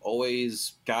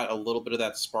always got a little bit of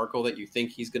that sparkle that you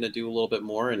think he's going to do a little bit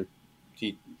more, and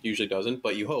he usually doesn't,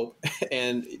 but you hope.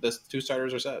 And the 2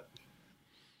 starters are set.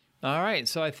 All right,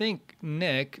 so I think,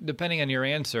 Nick, depending on your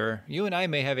answer, you and I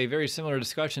may have a very similar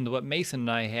discussion to what Mason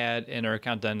and I had in our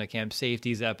Countdown to Camp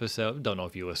Safeties episode. Don't know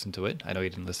if you listened to it. I know you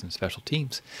didn't listen to Special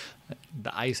Teams.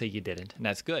 I say you didn't, and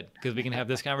that's good, because we can have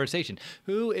this conversation.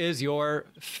 Who is your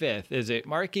 5th? Is it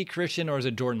Marquis Christian or is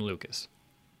it Jordan Lucas?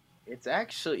 It's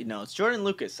Jordan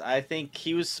Lucas. I think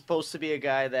he was supposed to be a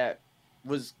guy that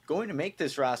was going to make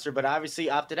this roster, but obviously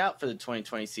opted out for the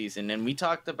 2020 season. And we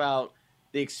talked about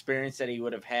the experience that he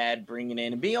would have had bringing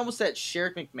in and being almost that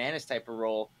Sherrick McManus type of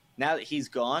role. Now that he's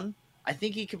gone, I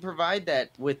think he can provide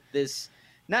that with this,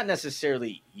 not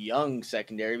necessarily young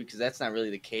secondary, because that's not really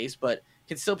the case, but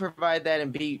can still provide that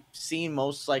and be seen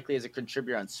most likely as a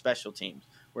contributor on special teams,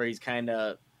 where he's kind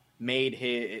of made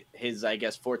his, I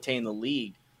guess, forte in the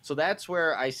league. So that's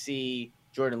where I see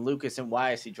Jordan Lucas and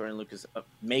why I see Jordan Lucas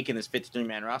making this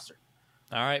 53-man roster.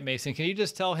 All right, Mason, can you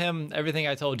just tell him everything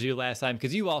I told you last time?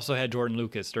 Because you also had Jordan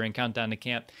Lucas during Countdown to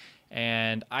Camp,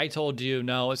 and I told you,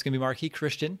 no, it's going to be Marquis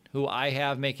Christian, who I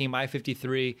have making my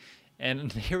 53.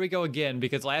 And here we go again,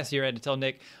 because last year I had to tell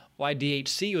Nick why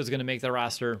DHC was going to make the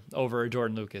roster over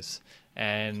Jordan Lucas,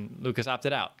 and Lucas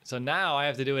opted out. So now I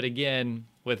have to do it again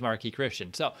with Marquis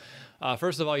Christian. So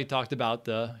first of all, you talked about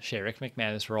the Sherrick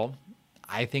McManus role.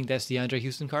 I think that's DeAndre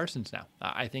Houston Carson's now.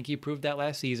 I think he proved that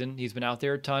last season. He's been out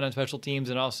there a ton on special teams,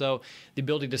 and also the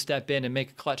ability to step in and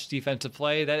make a clutch defensive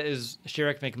play. That is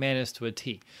Sherrick McManus to a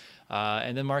T.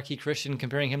 And then Marquis Christian,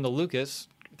 comparing him to Lucas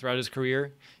throughout his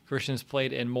career, Christian's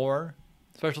played in more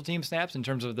special team snaps in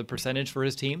terms of the percentage for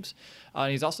his teams.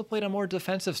 And he's also played on more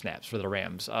defensive snaps for the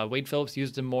Rams. Wade Phillips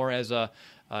used him more as a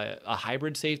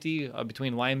hybrid safety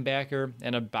between linebacker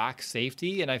and a box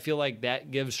safety, and I feel like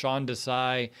that gives Sean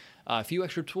Desai a few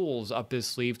extra tools up his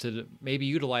sleeve to maybe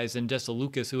utilize than just a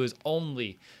Lucas who is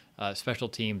only special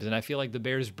teams. And I feel like the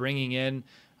Bears bringing in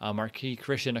Marquis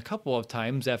Christian a couple of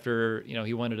times after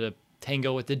he wanted to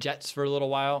tango with the Jets for a little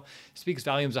while speaks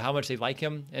volumes of how much they like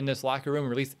him in this locker room,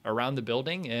 or at least around the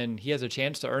building, and he has a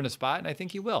chance to earn a spot, and I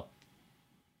think he will.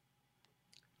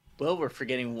 Well, we're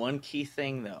forgetting one key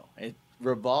thing, though. It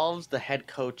revolves the head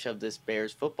coach of this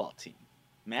Bears football team,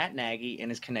 Matt Nagy,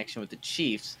 and his connection with the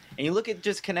Chiefs. And you look at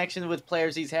just connections with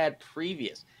players he's had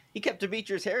previous. He kept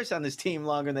Demetrius Harris on this team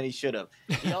longer than he should have.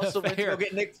 He also went to go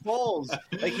get Nick Foles.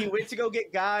 Like, he went to go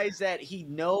get guys that he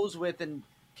knows with and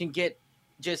can get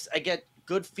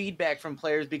good feedback from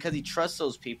players because he trusts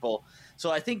those people.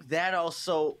 So I think that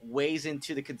also weighs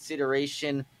into the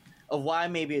consideration of why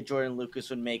maybe a Jordan Lucas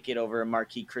would make it over a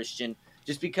Marquise Christian,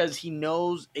 just because he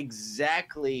knows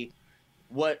exactly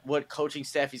what coaching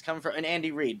staff he's coming from. And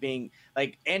Andy Reid being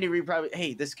like, Andy Reid probably,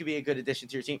 hey, this could be a good addition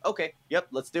to your team. Okay, yep,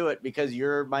 let's do it because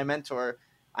you're my mentor.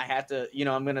 I have to,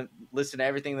 I'm going to listen to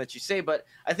everything that you say. But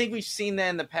I think we've seen that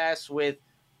in the past with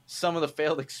some of the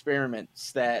failed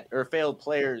experiments or failed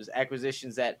players,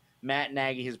 acquisitions that Matt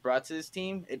Nagy has brought to his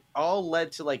team. It all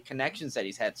led to like connections that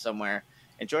he's had somewhere.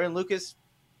 And Jordan Lucas,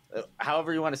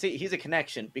 however you want to see it, he's a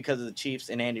connection because of the Chiefs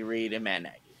and Andy Reid and Matt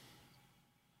Nagy.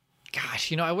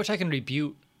 Gosh, I wish I can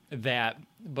rebuke that,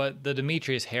 but the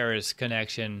Demetrius Harris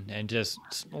connection and just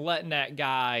letting that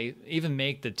guy even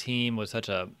make the team was such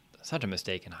a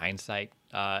mistake in hindsight.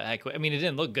 I mean, it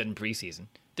didn't look good in preseason,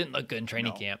 didn't look good in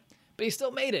training camp, but he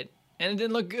still made it, and it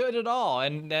didn't look good at all.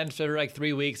 And then after like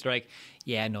 3 weeks, they're like,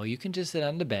 yeah, no, you can just sit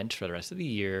on the bench for the rest of the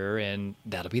year, and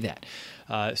that'll be that.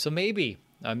 So maybe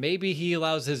he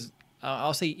allows his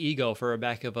I'll say ego for a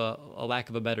lack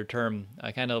of a better term.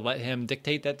 I kind of let him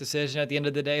dictate that decision at the end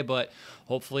of the day, but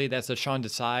hopefully that's a Sean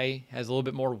Desai has a little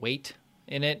bit more weight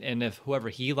in it. And if whoever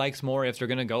he likes more, if they're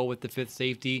going to go with the fifth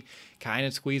safety, kind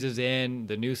of squeezes in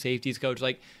the new safeties coach,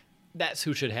 like that's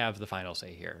who should have the final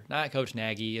say here. Not Coach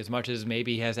Nagy, as much as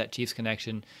maybe he has that Chiefs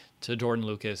connection to Jordan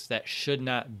Lucas. That should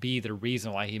not be the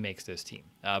reason why he makes this team.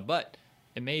 But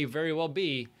it may very well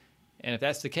be. And if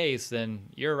that's the case, then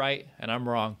you're right and I'm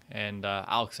wrong, and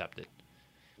I'll accept it.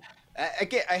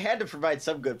 I had to provide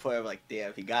some good point. I'm like,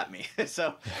 damn, he got me.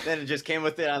 So then it just came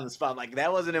with it on the spot. Like,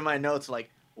 that wasn't in my notes. Like,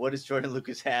 what does Jordan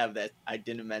Lucas have that I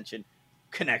didn't mention?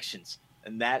 Connections.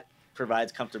 And that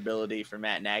provides comfortability for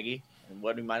Matt Nagy and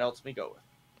what he might ultimately go with.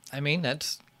 I mean,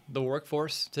 that's the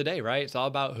workforce today, right? It's all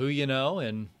about who you know.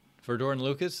 And for Jordan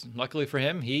Lucas, luckily for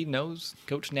him, he knows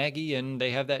Coach Nagy and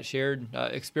they have that shared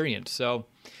experience. So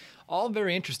all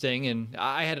very interesting, and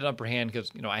I had an upper hand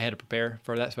because I had to prepare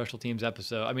for that special teams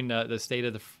episode. I mean, the state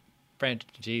of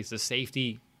the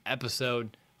safety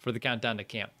episode for the countdown to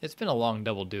camp. It's been a long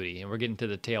double duty, and we're getting to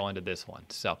the tail end of this one,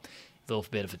 so a little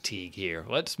bit of fatigue here.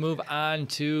 Let's move on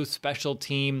to special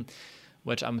team,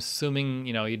 which I'm assuming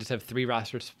you just have 3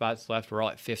 roster spots left. We're all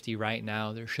at 50 right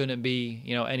now. There shouldn't be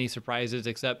any surprises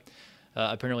except.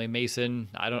 Apparently Mason,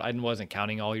 I wasn't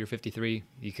counting all your 53.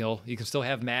 You can still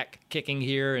have Mac kicking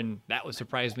here, and that would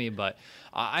surprise me. But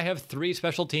I have 3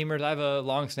 special teamers. I have a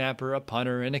long snapper, a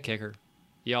punter, and a kicker.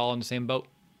 You all in the same boat?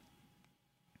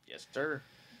 Yes, sir.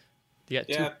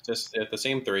 Just at the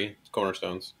same 3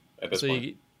 cornerstones at this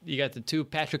point. You got the 2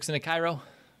 Patricks and a Cairo?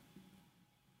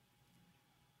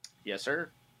 Yes, sir.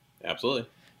 Absolutely.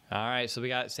 All right, so we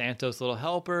got Santos Little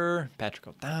Helper, Patrick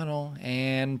O'Donnell,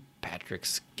 and Patrick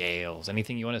Scales.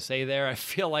 Anything you want to say there? I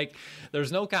feel like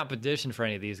there's no competition for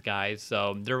any of these guys.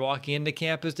 So they're walking into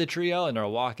camp as the trio, and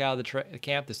they'll walk out of the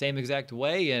camp the same exact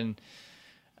way, and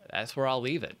that's where I'll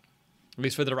leave it, at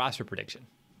least for the roster prediction.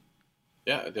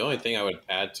 Yeah, the only thing I would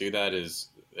add to that is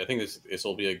I think this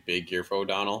will be a big year for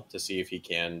O'Donnell to see if he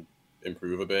can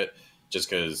improve a bit, just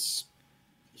because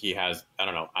he has, I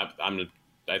don't know,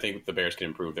 I think the Bears can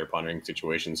improve their punting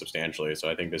situation substantially. So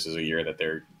I think this is a year that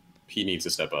he needs to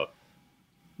step up.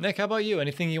 Nick, how about you?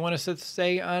 Anything you want to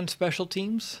say on special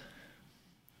teams?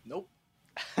 Nope.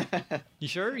 You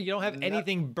sure? You don't have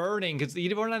anything burning? Because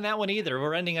you weren't on that one either.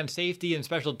 We're ending on safety and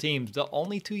special teams, the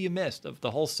only 2 you missed of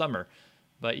the whole summer.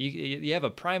 But you have a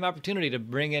prime opportunity to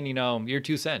bring in, your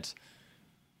 2 cents.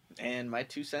 And my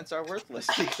 2 cents are worthless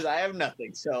because I have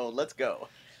nothing. So let's go.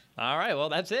 All right, well,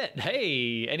 that's it.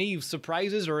 Hey, any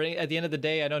surprises at the end of the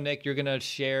day? I know, Nick, you're going to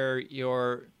share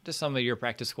just some of your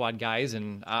practice squad guys,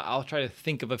 and I'll try to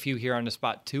think of a few here on the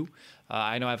spot, too.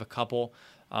 I know I have a couple.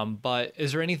 But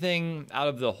is there anything out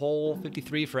of the whole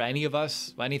 53 for any of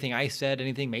us? Anything I said,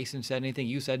 anything Mason said, anything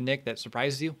you said, Nick, that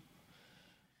surprises you?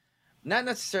 Not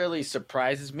necessarily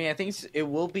surprises me. I think it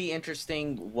will be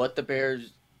interesting what the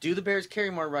Bears... Do the Bears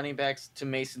carry more running backs, to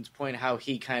Mason's point, how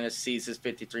he kind of sees his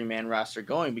 53-man roster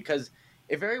going? Because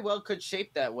it very well could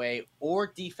shape that way. Or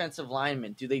defensive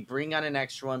linemen. Do they bring on an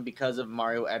extra one because of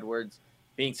Mario Edwards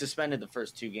being suspended the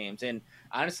first 2 games? And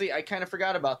honestly, I kind of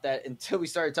forgot about that until we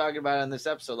started talking about it on this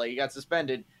episode. Like, he got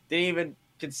suspended. Didn't even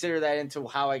consider that into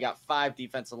how I got 5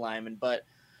 defensive linemen. But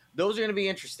those are going to be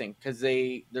interesting because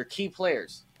they're key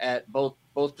players at both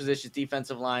positions,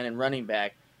 defensive line and running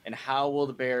back. And how will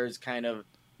the Bears kind of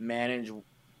manage?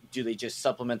 Do they just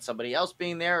supplement somebody else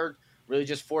being there, or really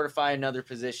just fortify another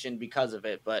position because of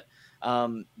it? But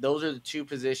Those are the two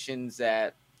positions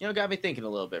that, got me thinking a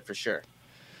little bit for sure.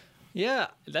 Yeah,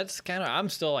 that's kind of, I'm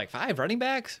still like 5 running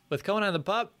backs with Cohen on the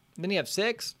pup. Then you have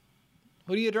 6.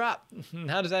 Who do you drop?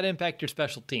 How does that impact your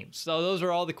special teams? So those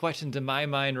are all the questions in my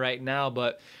mind right now,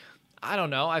 but I don't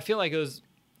know. I feel like it was,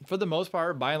 for the most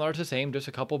part, by and large the same, just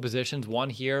a couple positions, one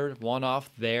here, one off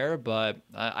there, but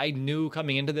I knew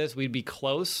coming into this we'd be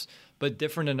close, but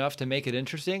different enough to make it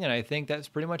interesting, and I think that's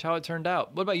pretty much how it turned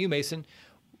out. What about you, Mason?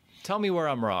 Tell me where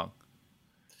I'm wrong.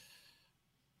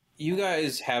 You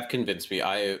guys have convinced me.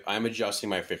 I'm adjusting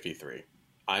my 53.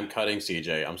 I'm cutting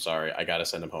CJ. I'm sorry. I got to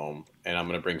send him home, and I'm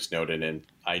going to bring Snowden in.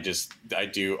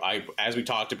 As we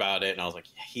talked about it, and I was like,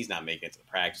 yeah, he's not making it to the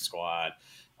practice squad.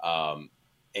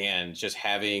 And just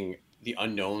having the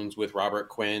unknowns with Robert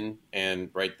Quinn and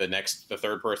the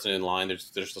third person in line, there's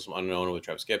still some unknown with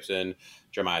Travis Gibson.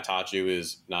 Jeremiah Tachu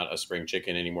is not a spring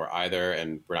chicken anymore either,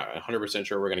 and we're not 100%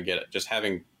 sure we're going to get it. Just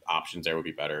having options there would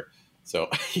be better. So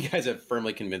you guys have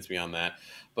firmly convinced me on that.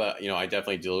 But, I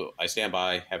definitely do. I stand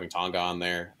by having Tonga on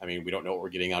there. I mean, we don't know what we're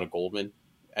getting out of Goldman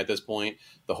at this point.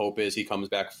 The hope is he comes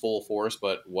back full force,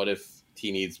 but what if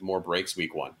he needs more breaks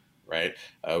week 1, right?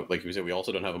 Like we said, we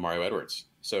also don't have a Mario Edwards.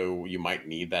 So you might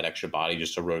need that extra body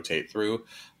just to rotate through.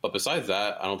 But besides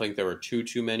that, I don't think there were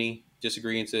too many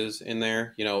disagreements in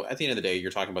there. At the end of the day,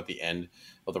 you're talking about the end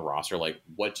of the roster. Like,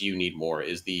 what do you need more?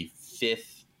 Is the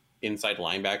 5th inside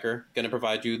linebacker going to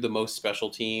provide you the most special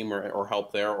team or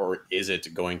help there, or is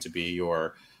it going to be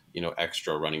your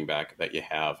extra running back that you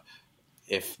have?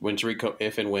 If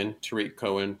and when Tariq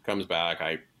Cohen comes back,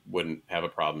 I wouldn't have a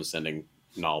problem sending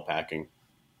Null packing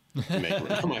to make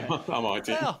on my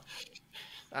team. Well,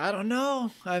 I don't know.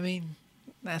 I mean,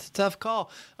 that's a tough call.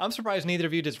 I'm surprised neither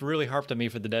of you just really harped on me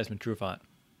for the Desmond Trufant.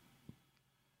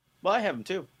 Well, I have him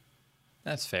too.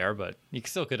 That's fair, but you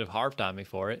still could have harped on me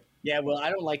for it. Yeah, well, I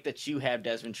don't like that you have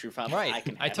Desmond Trufant. Right.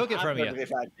 I took it from you.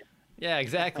 Yeah,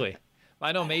 exactly.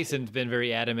 I know Mason's been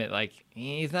very adamant, like,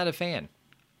 he's not a fan.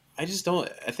 I just don't.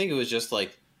 I think it was just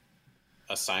like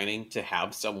a signing to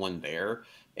have someone there.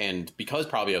 And because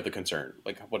probably of the concern,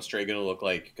 like, what's Dre going to look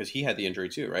like? Because he had the injury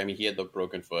too, right? I mean, he had the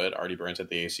broken foot. Artie Burns had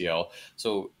the ACL.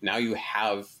 So now you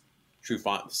have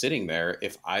Trufant sitting there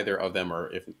if either of them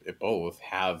or if both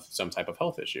have some type of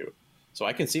health issue. So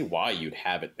I can see why you'd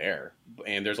have it there.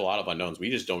 And there's a lot of unknowns. We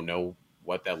just don't know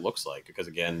what that looks like because,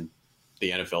 again,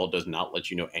 the NFL does not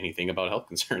let you know anything about health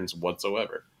concerns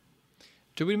whatsoever.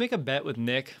 Do we make a bet with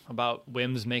Nick about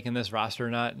Wims making this roster or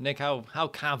not? Nick, how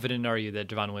confident are you that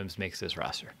Javon Wims makes this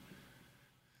roster?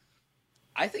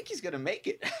 I think he's going to make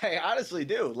it. I honestly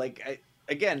do.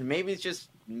 Again, maybe it's just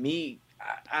me.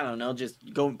 I don't know, just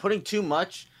putting too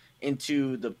much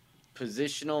into the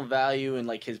positional value and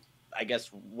like his, I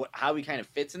guess, how he kind of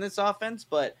fits in this offense.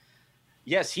 But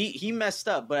yes, he messed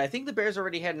up. But I think the Bears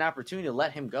already had an opportunity to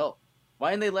let him go. Why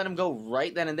didn't they let him go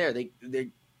right then and there?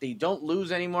 They don't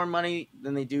lose any more money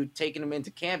than they do taking him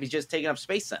into camp. He's just taking up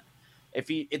space then.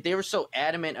 If they were so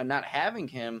adamant on not having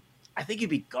him, I think he'd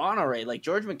be gone already. Like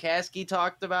George McCaskey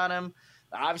talked about him.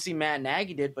 Obviously Matt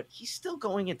Nagy did, but he's still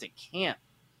going into camp.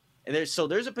 And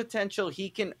there's a potential he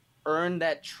can earn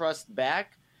that trust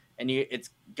back. And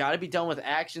it's got to be done with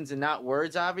actions and not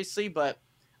words, obviously. But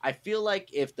I feel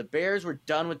like if the Bears were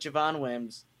done with Javon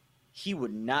Wims, he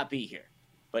would not be here.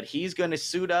 But he's going to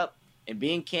suit up and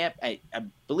be in camp. I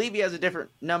believe he has a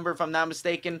different number, if I'm not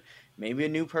mistaken. Maybe a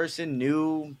new person,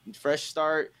 new, fresh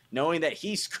start, knowing that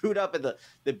he screwed up at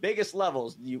the biggest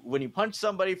levels. When you punch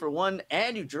somebody for one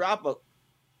and you drop a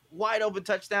wide open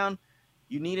touchdown,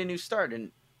 you need a new start.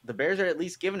 And the Bears are at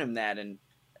least giving him that, and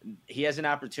he has an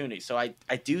opportunity. So I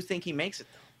do think he makes it,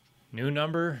 though. New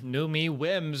number, new me,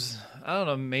 Wims. I don't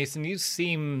know, Mason, you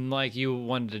seem like you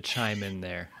wanted to chime in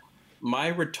there. My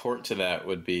retort to that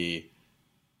would be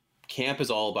camp is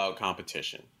all about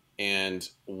competition. And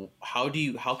how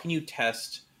can you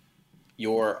test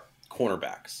your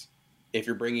cornerbacks if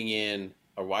you're bringing in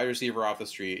a wide receiver off the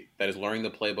street that is learning the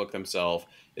playbook themselves,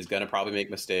 is going to probably make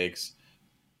mistakes?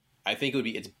 I think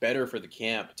it's better for the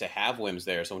camp to have Wims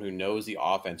there, someone who knows the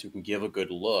offense, who can give a good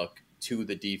look to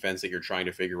the defense that you're trying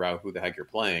to figure out who the heck you're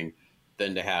playing,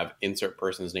 than to have insert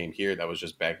person's name here that was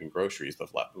just bagging groceries the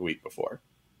week before.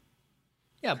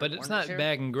 Yeah, but it's not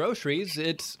bagging groceries.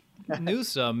 It's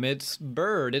Newsome, it's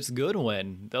Bird, it's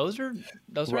Goodwin. Those are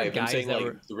right, guys saying, that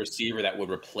were the receiver that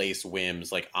would replace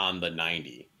Wims on the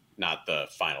 90, not the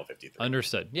final 53.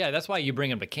 Understood. Yeah, that's why you bring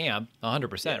him to camp.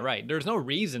 100%. Yeah. Right. There's no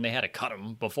reason they had to cut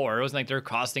him before. It wasn't like they're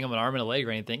costing him an arm and a leg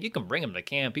or anything. You can bring him to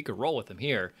camp. You could roll with him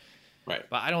here. Right.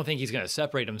 But I don't think he's going to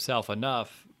separate himself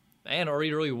enough or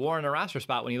really warrant a roster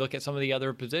spot when you look at some of the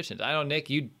other positions. I know, Nick,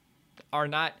 you are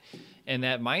not And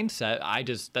that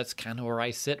mindset, that's kind of where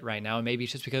I sit right now. And maybe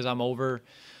it's just because I'm over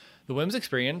the Wims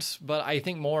experience, but I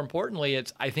think more importantly,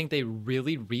 I think they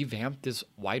really revamped this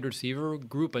wide receiver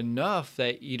group enough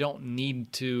that you don't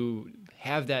need to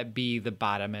have that be the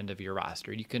bottom end of your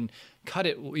roster. You can cut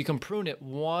it, you can prune it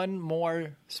one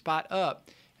more spot up,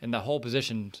 and the whole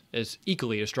position is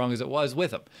equally as strong as it was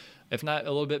with him, if not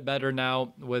a little bit better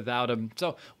now without him.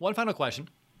 So one final question.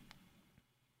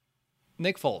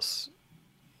 Nick Foles.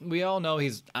 We all know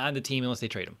he's on the team unless they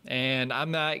trade him. And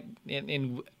I'm not,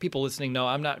 and people listening know,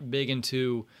 I'm not big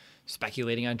into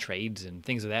speculating on trades and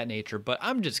things of that nature, but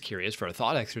I'm just curious for a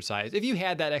thought exercise. If you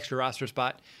had that extra roster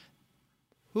spot,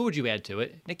 who would you add to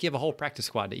it? Nick, you have a whole practice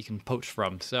squad that you can poach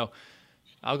from. So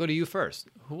I'll go to you first.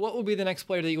 What would be the next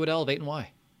player that you would elevate and why?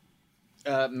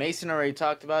 Mason already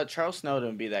talked about it. Charles Snowden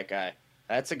would be that guy.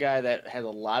 That's a guy that has a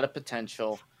lot of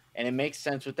potential, and it makes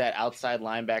sense with that outside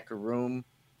linebacker room.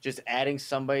 Just adding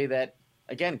somebody that,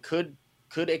 again, could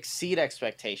exceed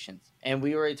expectations. And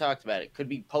we already talked about it. Could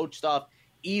be poached off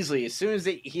easily. As soon as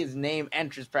his name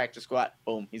enters practice squad,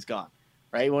 boom, he's gone.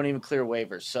 Right? He won't even clear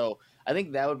waivers. So I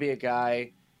think that would be a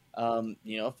guy,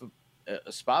 if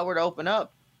a spot were to open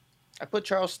up, I put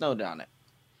Charles Snowden on it.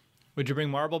 Would you bring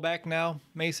Marble back now,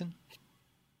 Mason?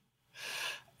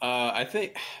 I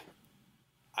think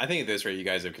at this rate, you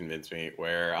guys have convinced me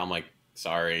where I'm like,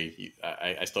 sorry,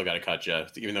 I still got to cut you,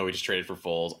 even though we just traded for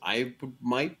Foles. I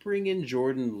might bring in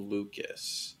Jordan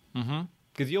Lucas. Mm-hmm.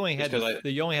 Because you only had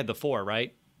the 4,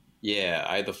 right? Yeah,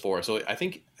 I had the 4. So I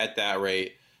think at that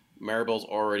rate, Maribel's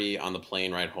already on the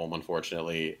plane ride home,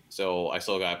 unfortunately. So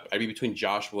I'd be between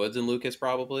Josh Woods and Lucas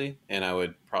probably, and I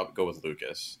would probably go with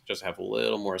Lucas, just to have a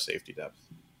little more safety depth.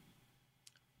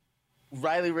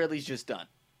 Riley Ridley's just done.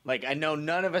 Like, I know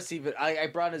none of us even, I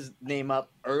brought his name up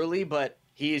early, but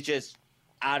he is just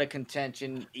out of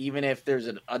contention, even if there's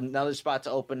another spot to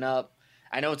open up.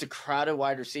 I know it's a crowded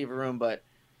wide receiver room, but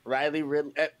Riley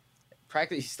Ridley,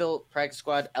 he's still practice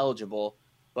squad eligible,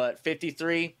 but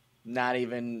 53, not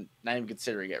even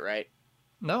considering it, right?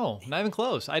 No, not even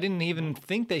close. I didn't even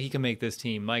think that he could make this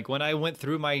team. Like, when I went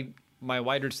through my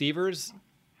wide receivers,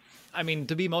 I mean,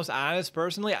 to be most honest,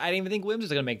 personally, I didn't even think Wims was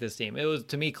going to make this team. It was,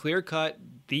 to me, clear cut.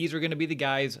 These are going to be the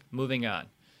guys moving on.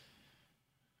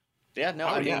 Yeah, no,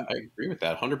 I agree with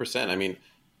that 100%. I mean,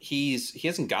 he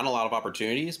hasn't gotten a lot of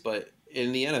opportunities, but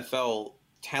in the NFL,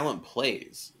 talent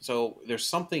plays. So there's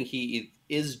something he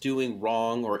is doing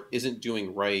wrong or isn't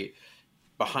doing right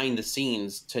behind the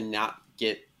scenes to not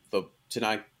get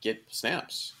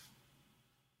snaps.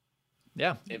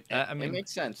 Yeah, it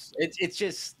makes sense. It's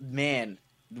just, man,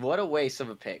 what a waste of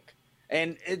a pick.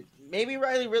 And maybe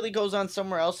Riley really goes on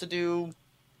somewhere else to do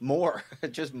more,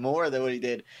 just more than what he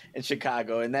did in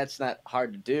Chicago, and that's not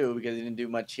hard to do because he didn't do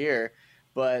much here.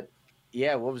 But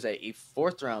yeah, what was that? A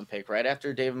 4th round pick right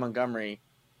after David Montgomery.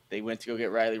 They went to go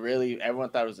get Riley. Really, everyone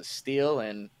thought it was a steal,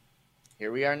 and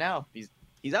here we are now.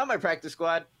 He's on my practice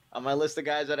squad on my list of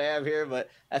guys that I have here, but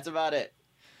that's about it.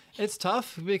 It's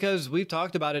tough because we've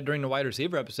talked about it during the wide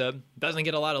receiver episode. Doesn't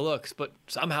get a lot of looks, but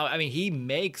somehow, I mean, he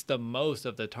makes the most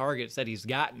of the targets that he's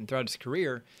gotten throughout his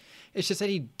career. It's just that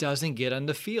he doesn't get on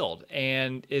the field.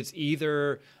 And it's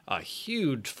either a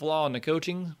huge flaw in the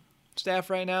coaching staff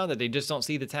right now that they just don't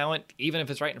see the talent, even if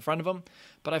it's right in front of them.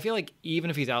 But I feel like even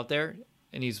if he's out there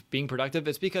and he's being productive,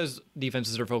 it's because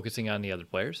defenses are focusing on the other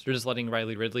players. They're just letting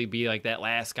Riley Ridley be like that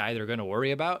last guy they're going to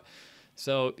worry about.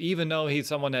 So even though he's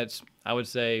someone that's, I would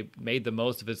say, made the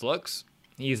most of his looks,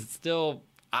 he's still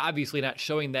obviously not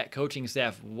showing that coaching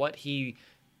staff what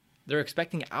they're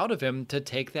expecting out of him to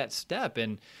take that step.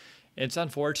 And it's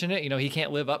unfortunate, he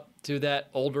can't live up to that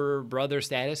older brother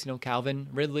status, Calvin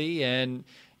Ridley. And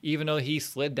even though he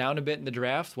slid down a bit in the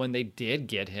draft when they did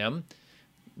get him,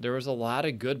 there was a lot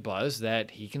of good buzz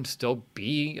that he can still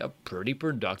be a pretty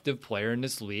productive player in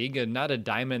this league, and not a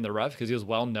diamond in the rough because he was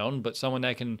well known, but someone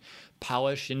that can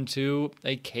polish into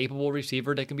a capable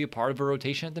receiver that can be a part of a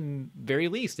rotation at the very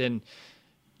least. And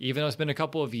even though it's been a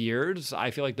couple of years,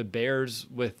 I feel like the Bears,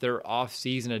 with their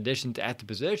off-season additions at the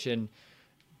position,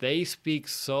 they speak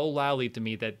so loudly to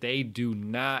me that they do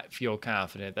not feel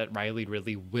confident that Riley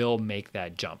Ridley will make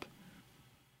that jump.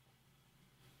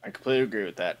 I completely agree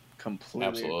with that.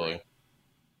 Absolutely. Agree.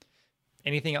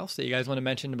 Anything else that you guys want to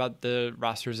mention about the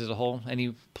rosters as a whole?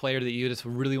 Any player that you just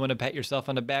really want to pat yourself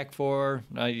on the back for?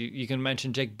 You can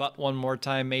mention Jake Butt one more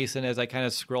time, Mason, as I kind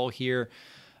of scroll here.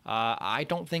 I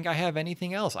don't think I have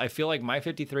anything else. I feel like my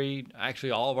 53, actually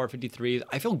all of our 53s,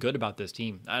 I feel good about this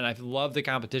team. And I love the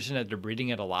competition that they're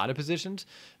breeding at a lot of positions,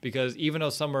 because even though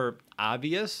some are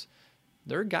obvious,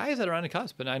 there are guys that are on the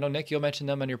cusp. And I know, Nick, you'll mention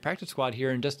them on your practice squad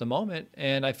here in just a moment.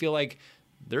 And I feel like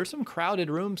there's some crowded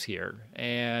rooms here,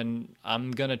 and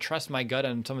I'm going to trust my gut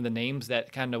on some of the names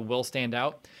that kind of will stand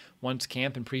out once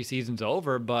camp and preseason's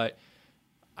over. But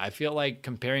I feel like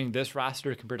comparing this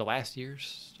roster compared to last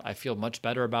year's, I feel much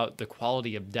better about the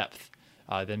quality of depth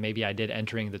than maybe I did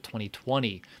entering the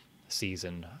 2020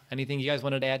 season. Anything you guys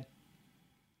wanted to add?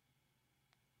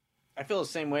 I feel the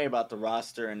same way about the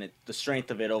roster and the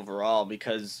strength of it overall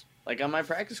because, like, on my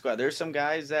practice squad, there's some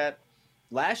guys that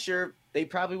last year they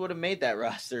probably would have made that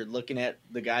roster looking at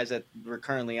the guys that were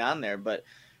currently on there. But,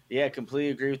 yeah,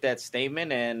 completely agree with that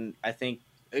statement. And I think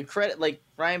credit, like,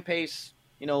 Ryan Pace,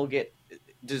 will get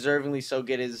deservingly so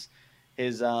get his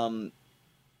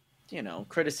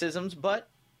criticisms. But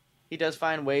he does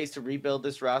find ways to rebuild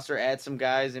this roster, add some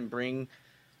guys, and bring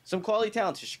some quality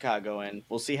talent to Chicago. And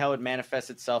we'll see how it manifests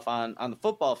itself on the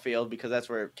football field because that's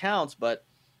where it counts. But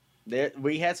there's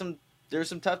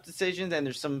some tough decisions, and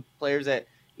there's some players that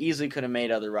easily could have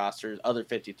made other rosters, other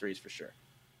 53s for sure.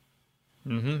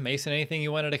 Mason, anything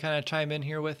you wanted to kind of chime in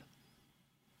here with?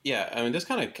 Yeah, I mean, this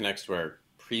kind of connects to our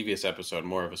previous episode,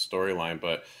 more of a storyline,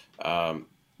 but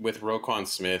with Roquan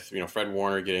Smith, Fred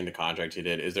Warner getting the contract he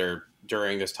did, is there,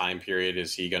 during this time period,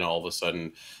 is he going to all of a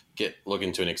sudden look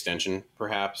into an extension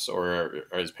perhaps, or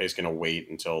is Pace going to wait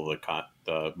until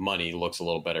the money looks a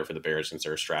little better for the Bears since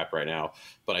they're strapped right now?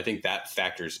 But I think that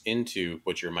factors into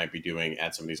what you might be doing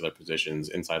at some of these other positions,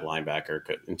 inside linebacker,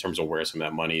 in terms of where some of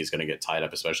that money is going to get tied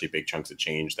up, especially big chunks of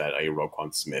change that a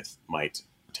Roquan Smith might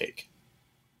take.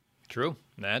 True.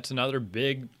 That's another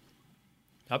big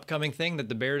upcoming thing that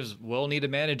the Bears will need to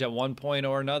manage at one point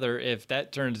or another if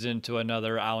that turns into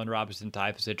another Allen Robinson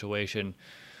type of situation.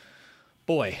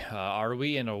 Boy, are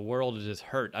we in a world that is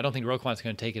hurt. I don't think Roquan's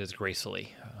going to take it as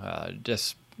gracefully.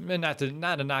 Not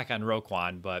a knock on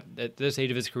Roquan, but at this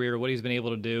age of his career, what he's been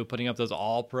able to do, putting up those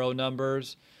all-pro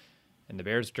numbers, and the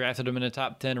Bears drafted him in the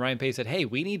top 10. Ryan Pace said, hey,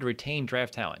 we need to retain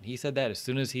draft talent. He said that as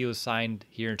soon as he was signed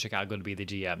here in Chicago to be the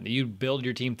GM. You build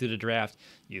your team through the draft.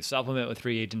 You supplement with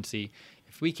free agency.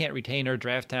 If we can't retain our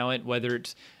draft talent, whether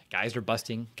it's guys are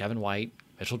busting, Kevin White,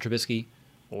 Mitchell Trubisky,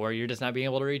 or you're just not being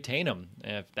able to retain them,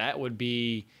 if that would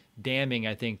be damning,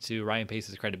 I think, to Ryan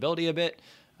Pace's credibility a bit.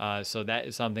 So that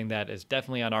is something that is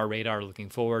definitely on our radar looking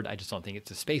forward. I just don't think it's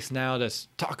a space now to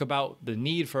talk about the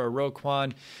need for a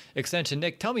Roquan extension.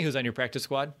 Nick, tell me who's on your practice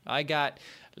squad. I got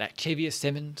Latavius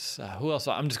Simmons. Who else?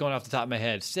 I'm just going off the top of my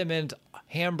head. Simmons,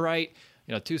 Hambright,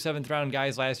 2 7th-round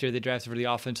guys last year they drafted for the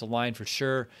offensive line for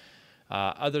sure.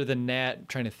 Other than that, I'm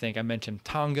trying to think. I mentioned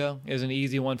Tonga is an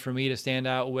easy one for me to stand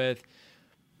out with.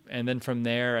 And then from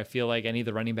there, I feel like any of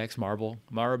the running backs,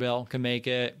 Maribel can make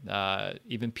it,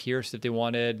 even Pierce if they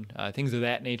wanted, things of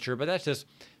that nature. But that's just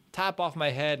top off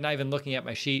my head, not even looking at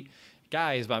my sheet.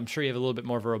 Guys, but I'm sure you have a little bit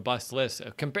more of a robust list.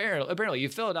 Apparently, you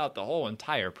filled out the whole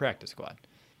entire practice squad.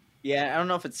 Yeah, I don't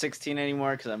know if it's 16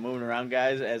 anymore because I'm moving around,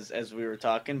 guys, as we were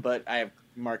talking. But I have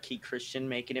Marquis Christian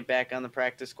making it back on the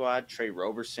practice squad. Trey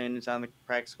Roberson is on the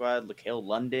practice squad. LaCale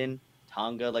London,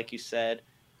 Tonga, like you said.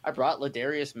 I brought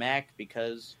Ladarius Mack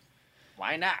because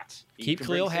why not? Keep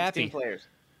Khalil happy. Players.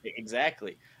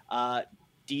 Exactly.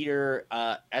 Dieter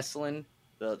Esselin,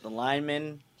 the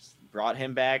lineman, brought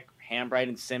him back. Hambright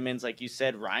and Simmons, like you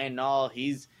said. Ryan Nall,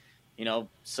 he's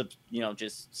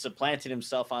just supplanted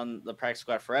himself on the practice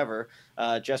squad forever.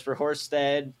 Jesper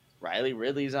Horsted, Riley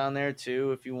Ridley's on there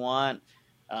too if you want.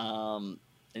 And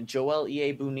Joel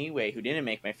Iyiegbuniwe, who didn't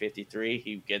make my 53,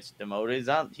 he gets demoted.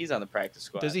 He's on the practice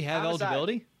squad. Does he have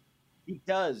eligibility? He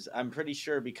does, I'm pretty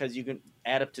sure, because you can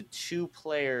add up to 2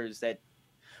 players that.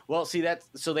 Well, see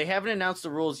so they haven't announced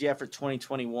the rules yet for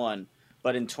 2021,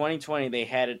 but in 2020 they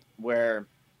had it where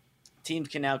teams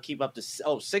can now keep up to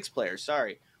 6 players.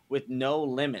 With no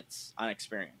limits on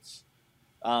experience.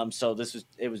 So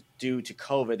it was due to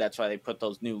COVID. That's why they put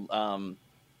those new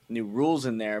rules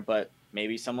in there. But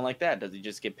maybe someone like that, does he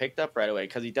just get picked up right away?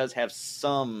 Because he does have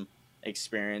some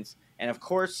experience. And of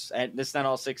course, this is not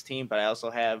all 16, but I also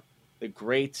have the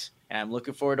great, and I'm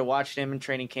looking forward to watching him in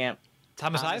training camp.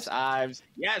 Thomas Ives.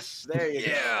 Yes, there you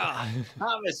go.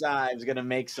 Thomas Ives going to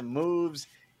make some moves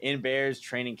in Bears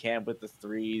training camp with the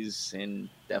 3s and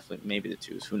definitely maybe the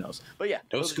 2s. Who knows? But yeah.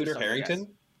 No Scooter Harrington?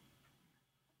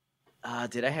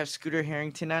 Did I have Scooter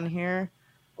Harrington on here?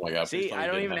 Oh my God, see, I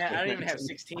don't even have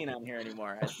 16 on here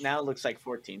anymore. Now it looks like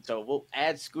 14. So we'll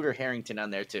add Scooter Harrington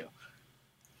on there too.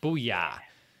 Booyah.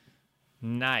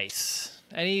 Nice.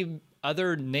 Any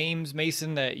other names,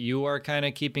 Mason, that you are kind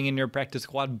of keeping in your practice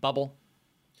squad bubble?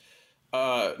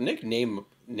 Nick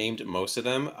named most of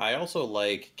them. I also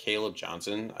like Caleb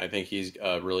Johnson. I think he's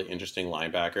a really interesting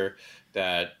linebacker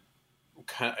that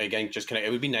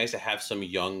it would be nice to have some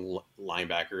young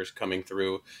linebackers coming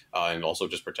through and also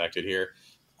just protected here.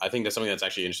 I think that's something that's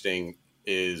actually interesting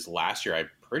is last year, I'm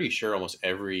pretty sure almost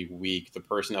every week, the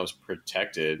person that was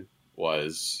protected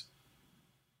was,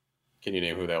 can you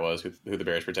name who that was, who the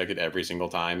Bears protected every single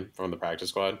time from the practice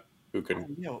squad? Who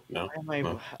couldn't? No.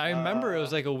 I remember it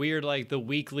was like a weird, like the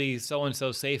weekly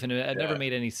so-and-so safe, and it never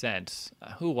made any sense.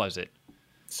 Who was it?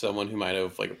 Someone who might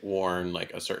have like worn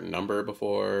like a certain number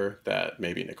before that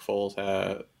maybe Nick Foles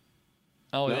had.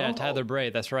 Oh, no? Yeah, Tyler Bray.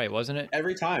 That's right, wasn't it?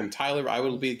 Every time. I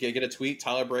would get a tweet,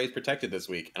 Tyler Bray's protected this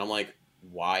week. And I'm like,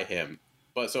 why him?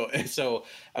 But so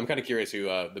I'm kind of curious who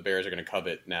the Bears are going to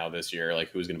covet now this year, like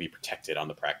who's going to be protected on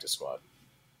the practice squad.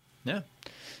 Yeah.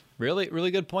 Really,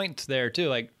 really good points there, too.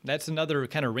 Like, that's another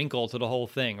kind of wrinkle to the whole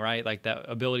thing, right? Like that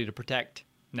ability to protect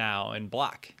now and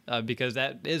block, because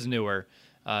that is newer.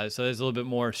 So there's a little bit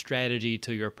more strategy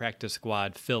to your practice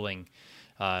squad filling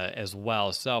as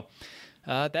well. So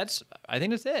I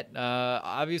think that's it.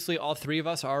 Obviously, all three of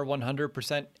us are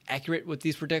 100% accurate with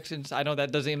these predictions. I know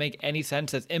that doesn't make any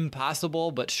sense. That's impossible,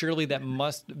 but surely that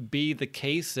must be the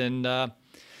case. And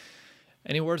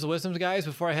any words of wisdom, guys,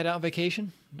 before I head out on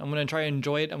vacation? I'm going to try and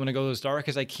enjoy it. I'm going to go as dark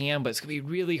as I can, but it's going to be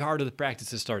really hard with the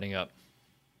practices starting up.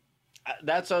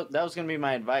 That was going to be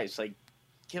my advice. Like,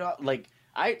 get off. Like,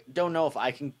 I don't know if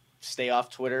I can stay off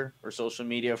Twitter or social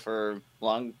media for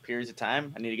long periods of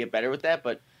time. I need to get better with that,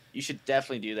 but you should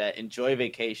definitely do that. Enjoy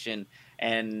vacation,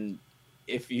 and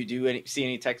if you do see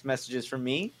any text messages from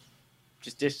me,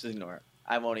 just ignore it.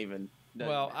 I won't even.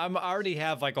 Well, I already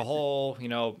have like a whole,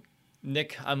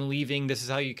 Nick, I'm leaving. This is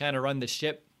how you kind of run the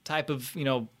ship type of,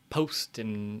 post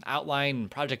and outline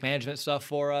and project management stuff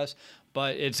for us.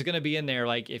 But it's going to be in there,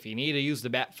 like, if you need to use the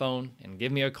bat phone and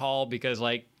give me a call because,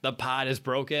 like, the pod is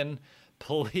broken,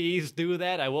 please do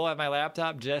that. I will have my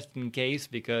laptop just in case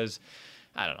because,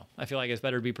 I don't know. I feel like it's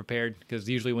better to be prepared because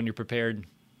usually when you're prepared,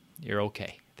 you're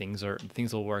okay. Things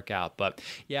will work out. But,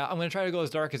 yeah, I'm going to try to go as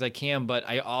dark as I can, but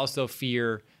I also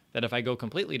fear that if I go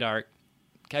completely dark,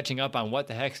 catching up on what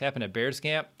the heck's happened at Bears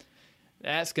camp,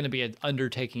 that's going to be an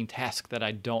undertaking task that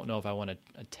I don't know if I want to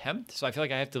attempt. So I feel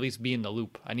like I have to at least be in the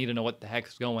loop. I need to know what the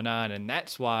heck's going on. And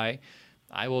that's why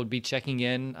I will be checking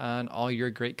in on all your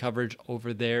great coverage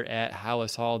over there at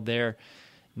Halas Hall there,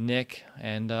 Nick.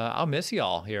 And I'll miss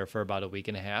y'all here for about a week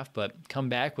and a half, but come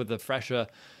back with a fresh,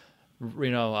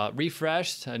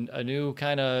 refreshed, a new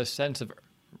kind of sense of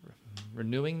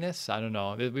renewing this. I don't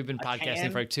know. We've been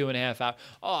podcasting for like 2.5 hours.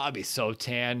 Oh, I'll be so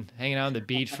tan, hanging out on the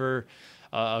beach for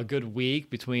a good week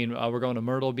between we're going to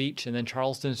Myrtle Beach and then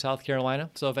Charleston, South Carolina.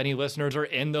 So if any listeners are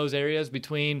in those areas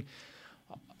between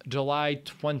July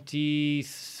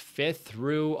 25th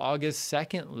through August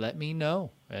 2nd, let me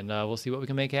know, and we'll see what we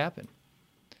can make happen.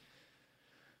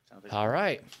 All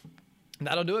right.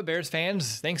 That'll do it, Bears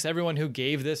fans. Thanks to everyone who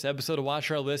gave this episode a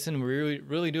watch or a listen. We really,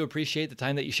 really do appreciate the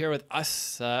time that you share with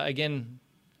us. Again,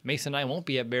 Mason and I won't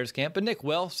be at Bears camp, but Nick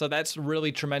will, so that's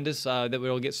really tremendous that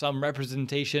we'll get some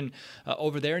representation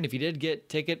over there. And if you did get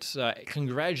tickets,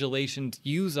 congratulations.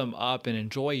 Use them up and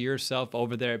enjoy yourself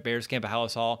over there at Bears camp at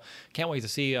Halas Hall. Can't wait to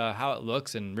see how it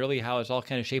looks and really how it's all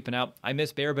kind of shaping out. I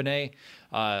miss Bourbonnais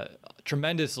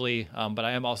tremendously, but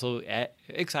I am also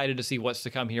excited to see what's to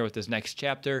come here with this next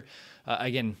chapter.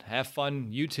 Again, have fun,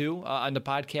 you too, on the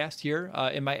podcast here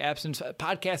in my absence.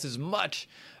 Podcast as much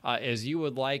as you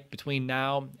would like between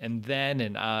now and then.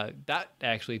 And that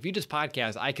actually, if you just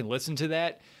podcast, I can listen to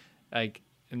that. And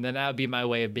then that would be my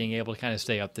way of being able to kind of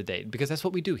stay up to date because that's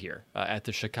what we do here at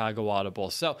the Chicago Audible.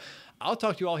 So I'll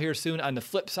talk to you all here soon on the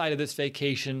flip side of this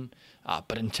vacation.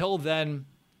 But until then,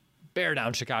 bear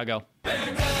down, Chicago.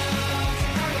 Bear down.